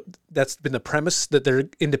 that's been the premise that they're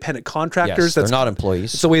independent contractors. Yes, they're not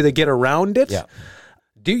employees. It's the way they get around it. Yeah.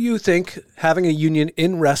 Do you think having a union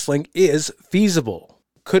in wrestling is feasible?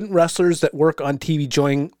 Couldn't wrestlers that work on TV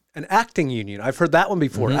join an acting union? I've heard that one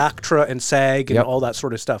before, ACTRA and SAG and all that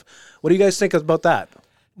sort of stuff. What do you guys think about that?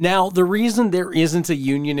 Now, the reason there isn't a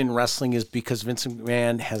union in wrestling is because Vince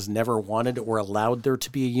McMahon has never wanted or allowed there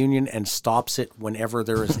to be a union and stops it whenever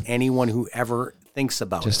there is anyone who ever thinks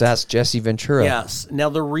about it. Just ask Jesse Ventura. Yes. Now,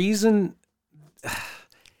 the reason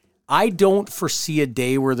I don't foresee a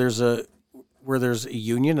day where there's a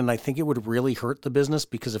union, and I think it would really hurt the business,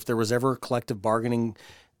 because if there was ever a collective bargaining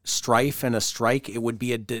strife and a strike, it would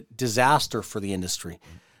be a disaster for the industry.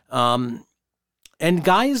 And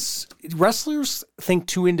guys, wrestlers think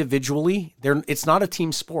too individually. It's not a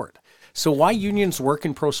team sport. So why unions work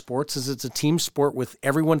in pro sports is it's a team sport with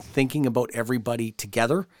everyone thinking about everybody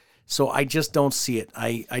together. So I just don't see it.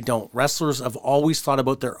 I don't. Wrestlers have always thought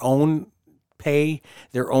about their own pay,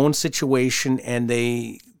 their own situation, and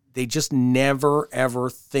they just never,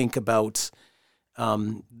 ever think about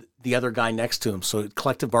the other guy next to him. So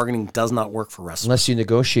collective bargaining does not work for wrestlers. Unless you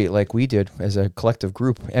negotiate like we did as a collective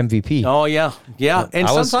group, MVP. Oh, yeah. Yeah. And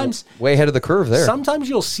sometimes way ahead of the curve there. Sometimes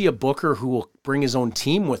you'll see a booker who will bring his own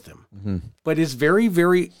team with him. But it's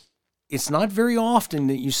it's not very often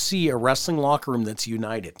that you see a wrestling locker room that's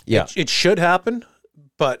united. Yeah. It should happen,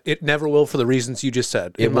 but it never will for the reasons you just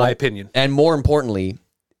said, in my opinion. And more importantly,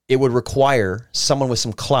 it would require someone with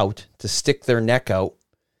some clout to stick their neck out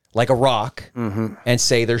like a Rock and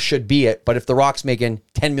say there should be it. But if the Rock's making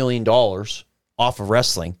 $10 million off of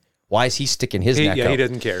wrestling, why is he sticking his neck out? Yeah, he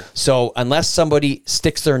doesn't care. So unless somebody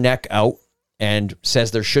sticks their neck out and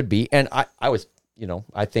says there should be, and I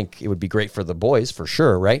think it would be great for the boys for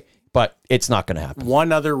sure, right? But it's not going to happen.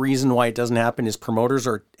 One other reason why it doesn't happen is promoters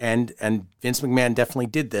and Vince McMahon definitely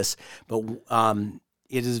did this, but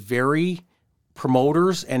it is very...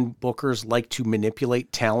 Promoters and bookers like to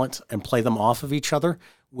manipulate talent and play them off of each other,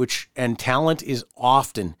 and talent is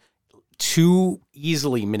often too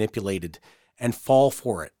easily manipulated and fall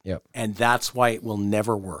for it. Yep. And that's why it will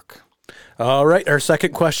never work. All right. Our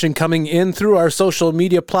second question coming in through our social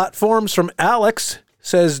media platforms from Alex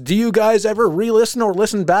says, do you guys ever re-listen or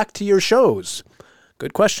listen back to your shows?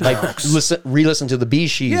 Good question, Alex. Re-listen to the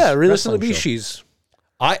BeezSheez. Yeah, re-listen to BeezSheez.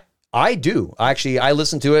 I do. Actually, I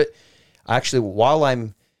listen to it. Actually, while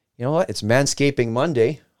I'm, it's Manscaping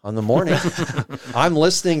Monday on the morning. I'm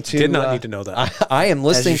listening to... Did not need to know that. I am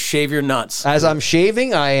listening... As you shave your nuts. As I'm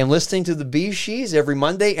shaving, I am listening to the BeezSheez every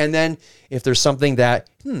Monday. And then if there's something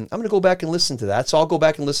that, I'm going to go back and listen to that. So I'll go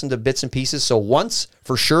back and listen to bits and pieces. So once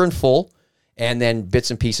for sure in full, and then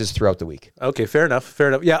bits and pieces throughout the week. Okay, fair enough.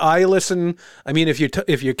 Yeah, I listen... I mean, if you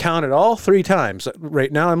count it all 3 times.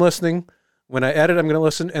 Right now I'm listening... When I edit, I'm going to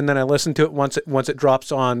listen, and then I listen to it once it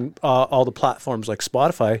drops on all the platforms like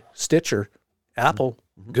Spotify, Stitcher, Apple,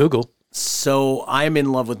 Google. So I'm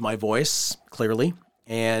in love with my voice, clearly,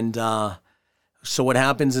 and So what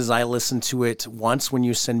happens is I listen to it once when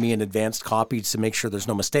you send me an advanced copy to make sure there's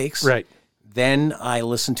no mistakes. Right. Then I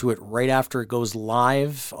listen to it right after it goes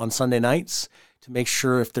live on Sunday nights to make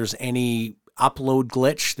sure if there's any upload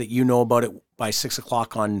glitch that you know about it by 6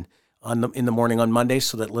 o'clock in the morning on Monday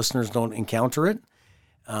so that listeners don't encounter it.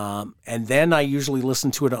 And then I usually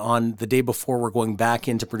listen to it on the day before we're going back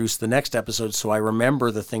in to produce the next episode so I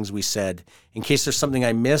remember the things we said in case there's something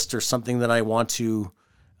I missed or something that I want to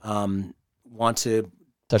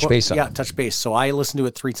Touch base on. Yeah, touch base. So I listen to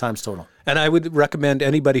it 3 times total. And I would recommend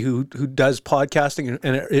anybody who does podcasting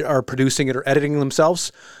and are producing it or editing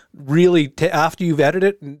themselves, really, after you've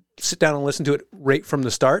edited it, sit down and listen to it right from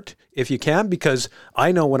the start, if you can, because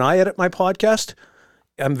I know when I edit my podcast,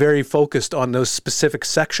 I'm very focused on those specific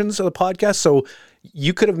sections of the podcast. So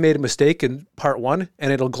you could have made a mistake in part 1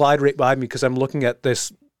 and it'll glide right by me because I'm looking at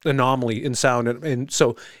this anomaly in sound. And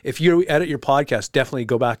so if you edit your podcast, definitely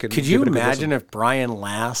go back and could you imagine if Brian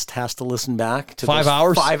Last has to listen back to 5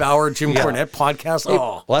 hours? 5-hour Jim Cornette podcast?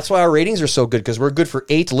 Well, that's why our ratings are so good because we're good for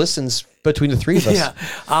 8 listens between the 3 of us.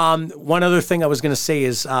 Yeah. One other thing I was going to say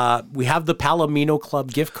is we have the Palomino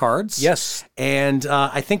Club gift cards. Yes. And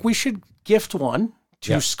I think we should gift one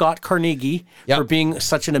to Scott Carnegie for being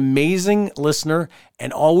such an amazing listener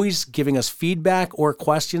and always giving us feedback or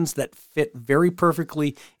questions that fit very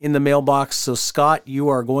perfectly in the mailbox. So, Scott, you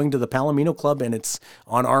are going to the Palomino Club, and it's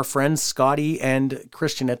on our friends Scotty and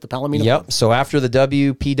Christian at the Palomino Club. So after the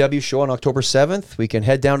WPW show on October 7th, we can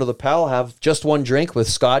head down to the Pal, have just one drink with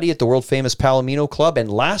Scotty at the world-famous Palomino Club.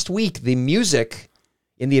 And last week, the music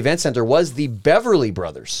in the event center was the Beverly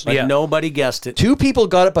Brothers. But nobody guessed it. 2 people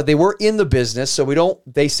got it, but they were in the business, so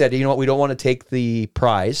they said, you know what, we don't want to take the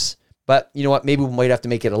prize, but you know what, maybe we might have to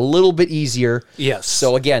make it a little bit easier. Yes.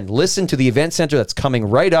 So again, listen to the event center that's coming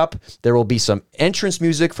right up. There will be some entrance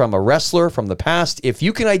music from a wrestler from the past. If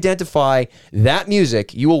you can identify that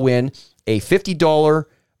music, you will win a $50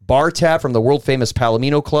 bar tab from the world-famous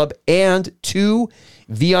Palomino Club and 2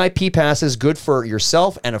 VIP passes, good for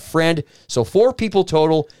yourself and a friend. So 4 people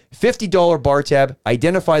total, $50 bar tab.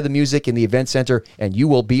 Identify the music in the event center, and you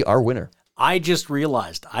will be our winner. I just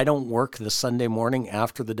realized I don't work the Sunday morning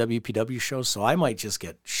after the WPW show, so I might just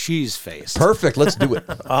get she's faced. Perfect. Let's do it.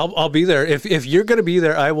 I'll be there. If you're going to be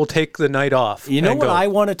there, I will take the night off. You know what I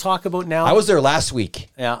want to talk about now? I was there last week.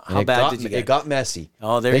 Yeah. How bad did you get? It got messy.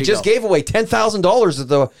 Oh, there you go. They just gave away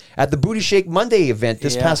 $10,000 at the Booty Shake Monday event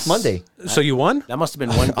this past Monday. So you won? That must have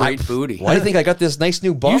been one great booty. Why do you think I got this nice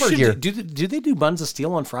new bomber gear? Do they do Buns of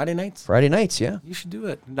Steel on Friday nights? Friday nights, yeah. You should do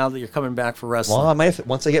it now that you're coming back for wrestling. Well, I might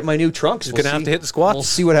once I get my new trunks. You're going to have to hit the squats. We'll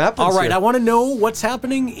see what happens. All right, here. I want to know what's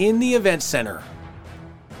happening in the event center.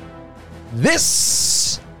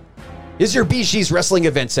 This is your BeezSheez Wrestling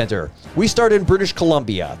Event Center. We start in British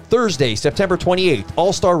Columbia. Thursday, September 28th,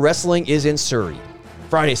 All-Star Wrestling is in Surrey.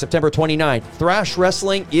 Friday, September 29th, Thrash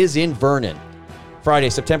Wrestling is in Vernon. Friday,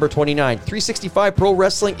 September 29th, 365 Pro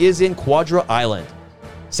Wrestling is in Quadra Island.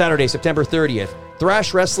 Saturday, September 30th,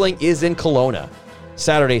 Thrash Wrestling is in Kelowna.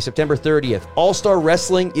 Saturday, September 30th, All-Star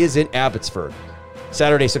Wrestling is in Abbotsford.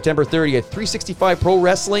 Saturday, September 30th, 365 Pro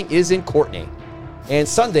Wrestling is in Courtenay. And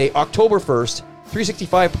Sunday, October 1st,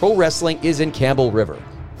 365 Pro Wrestling is in Campbell River.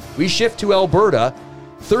 We shift to Alberta.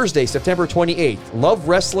 Thursday, September 28th, Love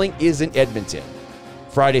Wrestling is in Edmonton.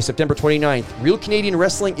 Friday, September 29th, Real Canadian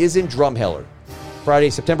Wrestling is in Drumheller. Friday,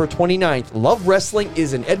 September 29th, Love Wrestling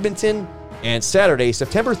is in Edmonton. And Saturday,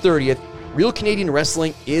 September 30th, Real Canadian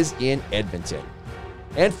Wrestling is in Edmonton.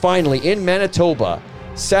 And finally, in Manitoba,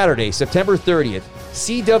 Saturday, September 30th,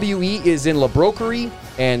 CWE is in La Broquerie.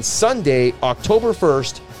 And Sunday, October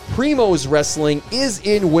 1st, Primo's Wrestling is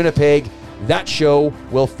in Winnipeg. That show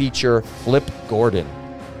will feature Flip Gordon.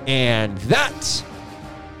 And that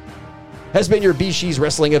has been your BeezSheez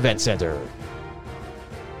Wrestling Event Center.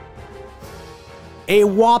 A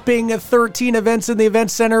whopping 13 events in the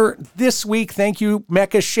event center this week. Thank you,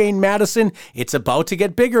 Mecca Shane Madison. It's about to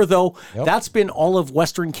get bigger, though. Yep. That's been all of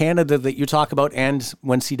Western Canada that you talk about, and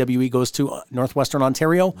when CWE goes to Northwestern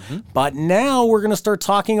Ontario. Mm-hmm. But now we're going to start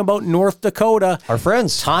talking about North Dakota. Our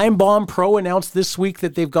friends. Time Bomb Pro announced this week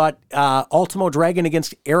that they've got Ultimo Dragon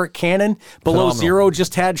against Eric Cannon. Below Zero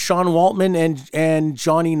just had Sean Waltman and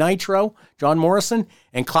Johnny Nitro, John Morrison.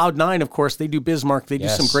 And Cloud9, of course, they do Bismarck. They do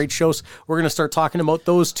some great shows. We're going to start talking about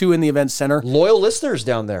those two in the event center. Loyal listeners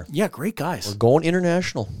down there. Yeah, great guys. We're going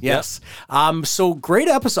international. Yes. Yep. So great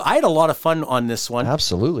episode. I had a lot of fun on this one.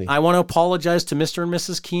 Absolutely. I want to apologize to Mr. and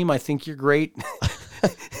Mrs. Keem. I think you're great.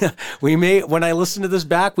 We may, when I listen to this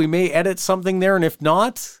back, we may edit something there. And if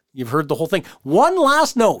not, you've heard the whole thing. One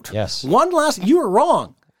last note. Yes. You were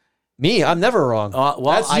wrong. Me? I'm never wrong. Well,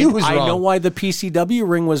 That's you who's I wrong. know why the PCW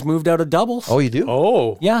ring was moved out of doubles. Oh, you do?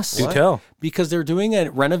 Oh, Yes. do tell. Because they're doing a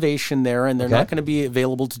renovation there and they're Okay. not going to be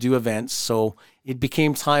available to do events. So it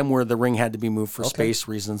became time where the ring had to be moved for space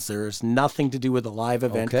reasons. There's nothing to do with a live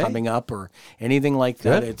event Okay. coming up or anything like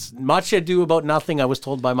that. Good. It's much ado about nothing, I was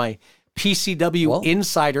told by my PCW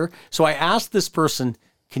insider. So I asked this person,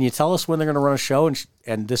 can you tell us when they're going to run a show?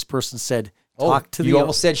 And this person said, talk to the You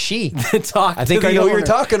almost said she. talk I think to I the know what owner. you're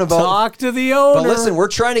talking about. Talk to the owner. But listen, we're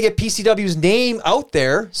trying to get PCW's name out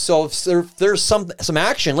there. So if there's some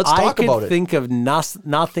action, let's talk about I it. think of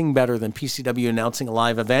nothing better than PCW announcing a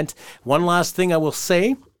live event. One last thing I will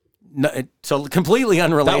say, so completely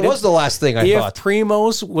unrelated. That was the last thing I if thought.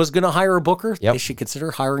 Primos was going to hire a booker, Yep. they should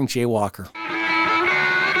consider hiring Jay Walker.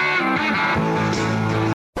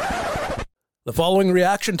 The following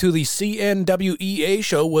reaction to the CNWEA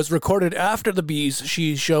show was recorded after the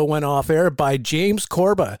BeezSheez show went off air by James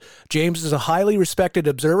Corba. James is a highly respected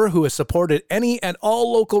observer who has supported any and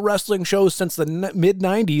all local wrestling shows since the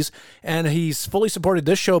mid-90s, and he's fully supported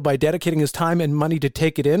this show by dedicating his time and money to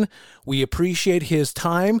take it in. We appreciate his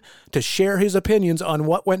time to share his opinions on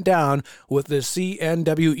what went down with the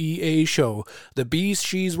CNWEA show. The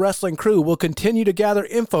BeezSheez Wrestling crew will continue to gather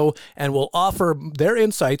info and will offer their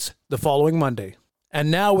insights the following Monday. And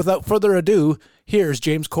now, without further ado, here's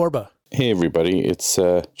James Corba. Hey everybody, it's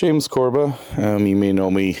James Corba. You may know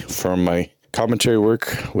me from my commentary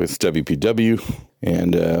work with WPW,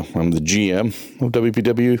 and I'm the GM of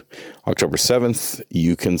WPW. October 7th,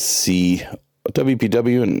 you can see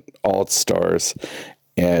WPW and all its stars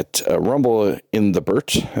at Rumble in the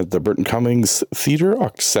Burt at the Burton Cummings Theater,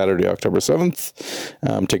 Saturday, October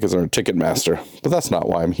 7th. Tickets are Ticketmaster, but that's not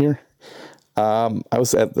why I'm here. I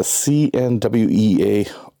was at the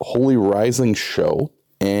CNWEA Holy Rising show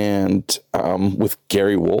and with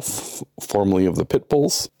Gary Wolf, formerly of the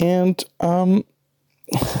Pitbulls, and I'm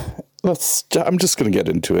just going to get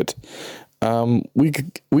into it.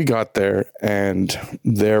 We got there, and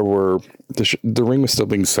there were the ring was still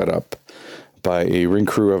being set up by a ring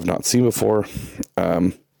crew I've not seen before,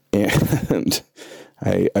 and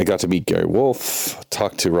I got to meet Gary Wolf,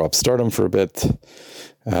 talked to Rob Stardom for a bit.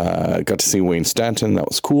 Got to see Wayne Stanton. That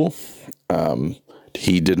was cool.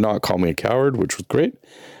 He did not call me a coward, which was great.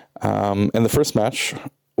 And the first match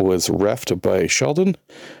was reffed by Sheldon,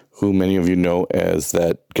 who many of you know as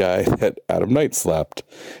that guy that Adam Knight slapped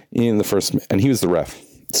in the first, and he was the ref.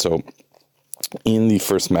 So in the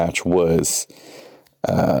first match was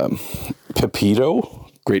Pepito.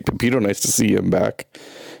 Great Pepito. Nice to see him back.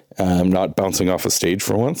 Not bouncing off a stage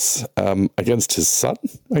for once, against his son,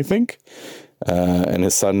 I think. And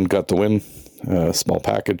his son got the win, small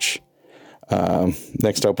package.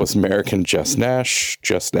 Next up was American Jess Nash.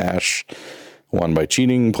 Jess Nash won by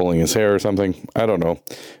cheating, pulling his hair or something. I don't know.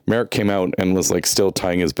 Merrick came out and was like still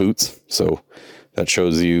tying his boots. So that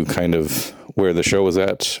shows you kind of where the show was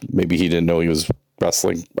at. Maybe he didn't know he was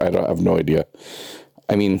wrestling. I have no idea.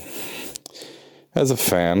 I mean, as a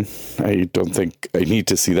fan, I don't think I need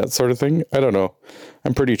to see that sort of thing. I don't know.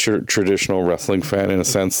 I'm pretty traditional wrestling fan in a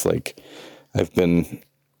sense. Like, I've been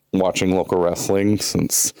watching local wrestling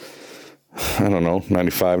since, I don't know,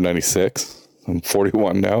 95, 96. I'm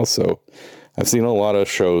 41 now, so I've seen a lot of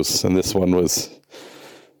shows, and this one was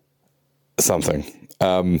something.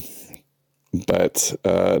 But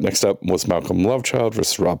next up was Malcolm Lovechild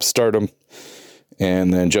versus Rob Stardom.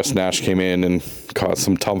 And then Just Nash came in and caused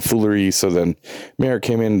some tomfoolery. So then Merrick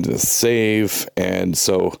came in to save. And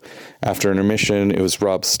so after intermission, it was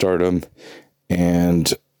Rob Stardom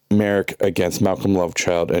and Merrick against Malcolm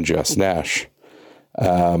Lovechild and Just Nash.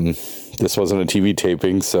 This wasn't a TV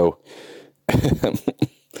taping, so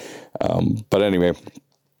but anyway,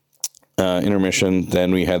 intermission.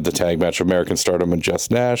 Then we had the tag match of American Stardom and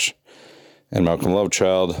Just Nash and Malcolm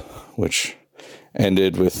Lovechild, which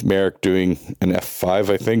ended with Merrick doing an F5,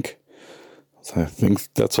 I think. I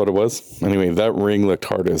think that's what it was. Anyway, that ring looked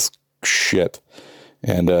hard as shit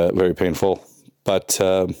and very painful. But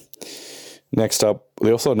next up,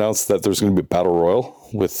 they also announced that there's going to be a battle royal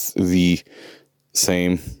with the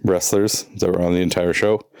same wrestlers that were on the entire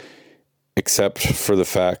show, except for the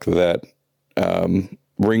fact that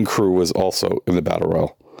Ring Crew was also in the battle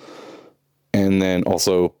royal. And then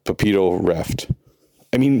also Pepito reffed.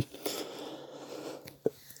 I mean,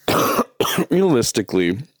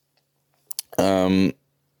 realistically, so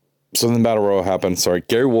then the battle royal happened. Sorry,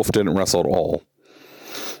 Gary Wolf didn't wrestle at all.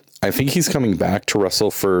 I think he's coming back to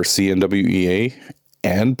wrestle for CNWEA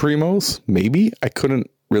and Primos, maybe. I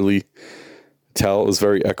couldn't really tell. It was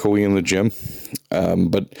very echoey in the gym.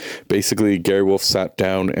 But basically, Gary Wolf sat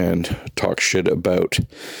down and talked shit about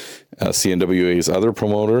CNWA's other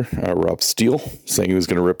promoter, Rob Steele, saying he was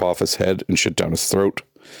going to rip off his head and shit down his throat.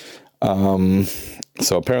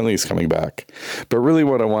 So apparently he's coming back. But really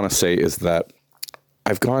what I want to say is that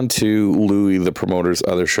I've gone to Louis, the promoter's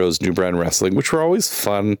other shows, New Brand Wrestling, which were always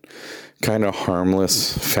fun, kind of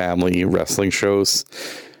harmless family wrestling shows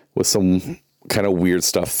with some kind of weird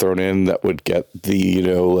stuff thrown in that would get the, you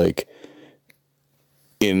know, like,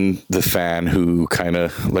 in the fan who kind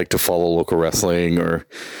of like to follow local wrestling or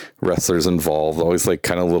wrestlers involved, always like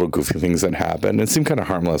kind of little goofy things that happen. It seemed kind of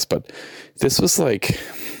harmless, but this was like,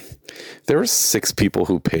 there were 6 people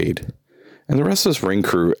who paid and the rest was ring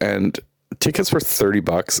crew, and tickets were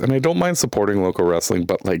 $30. And I don't mind supporting local wrestling,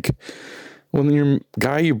 but like when your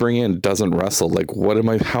guy you bring in doesn't wrestle, like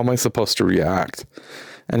how am I supposed to react?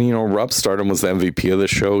 And, you know, Rob Stardom was the MVP of the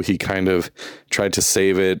show. He kind of tried to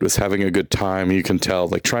save it, was having a good time. You can tell,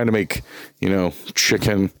 like, trying to make, you know,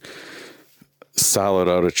 chicken salad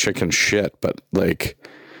out of chicken shit. But, like,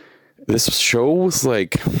 this show was,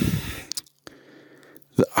 like,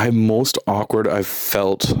 I'm most awkward I've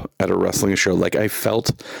felt at a wrestling show. Like, I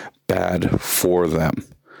felt bad for them.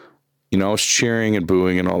 You know, I was cheering and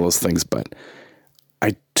booing and all those things, but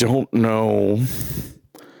I don't know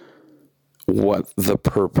what the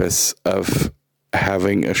purpose of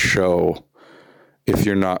having a show if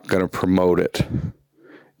you're not going to promote it,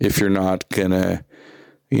 if you're not going to,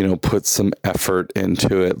 you know, put some effort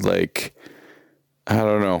into it. Like, I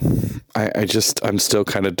don't know. I'm still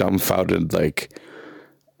kind of dumbfounded. Like,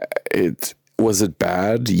 was it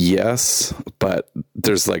bad? Yes. But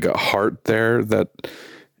there's like a heart there that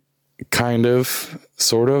kind of,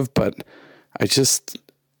 sort of, but it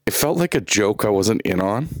felt like a joke I wasn't in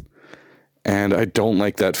on. And I don't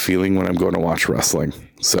like that feeling when I'm going to watch wrestling.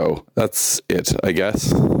 So that's it, I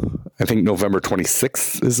guess. I think November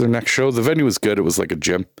 26th is their next show. The venue was good. It was like a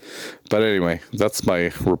gym. But anyway, that's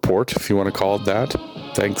my report, if you want to call it that.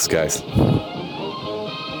 Thanks, guys.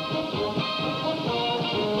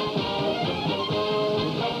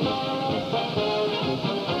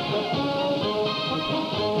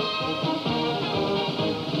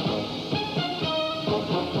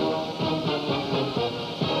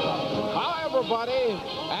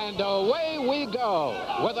 And away we go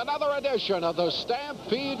with another edition of the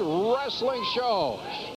Stampede Wrestling Show.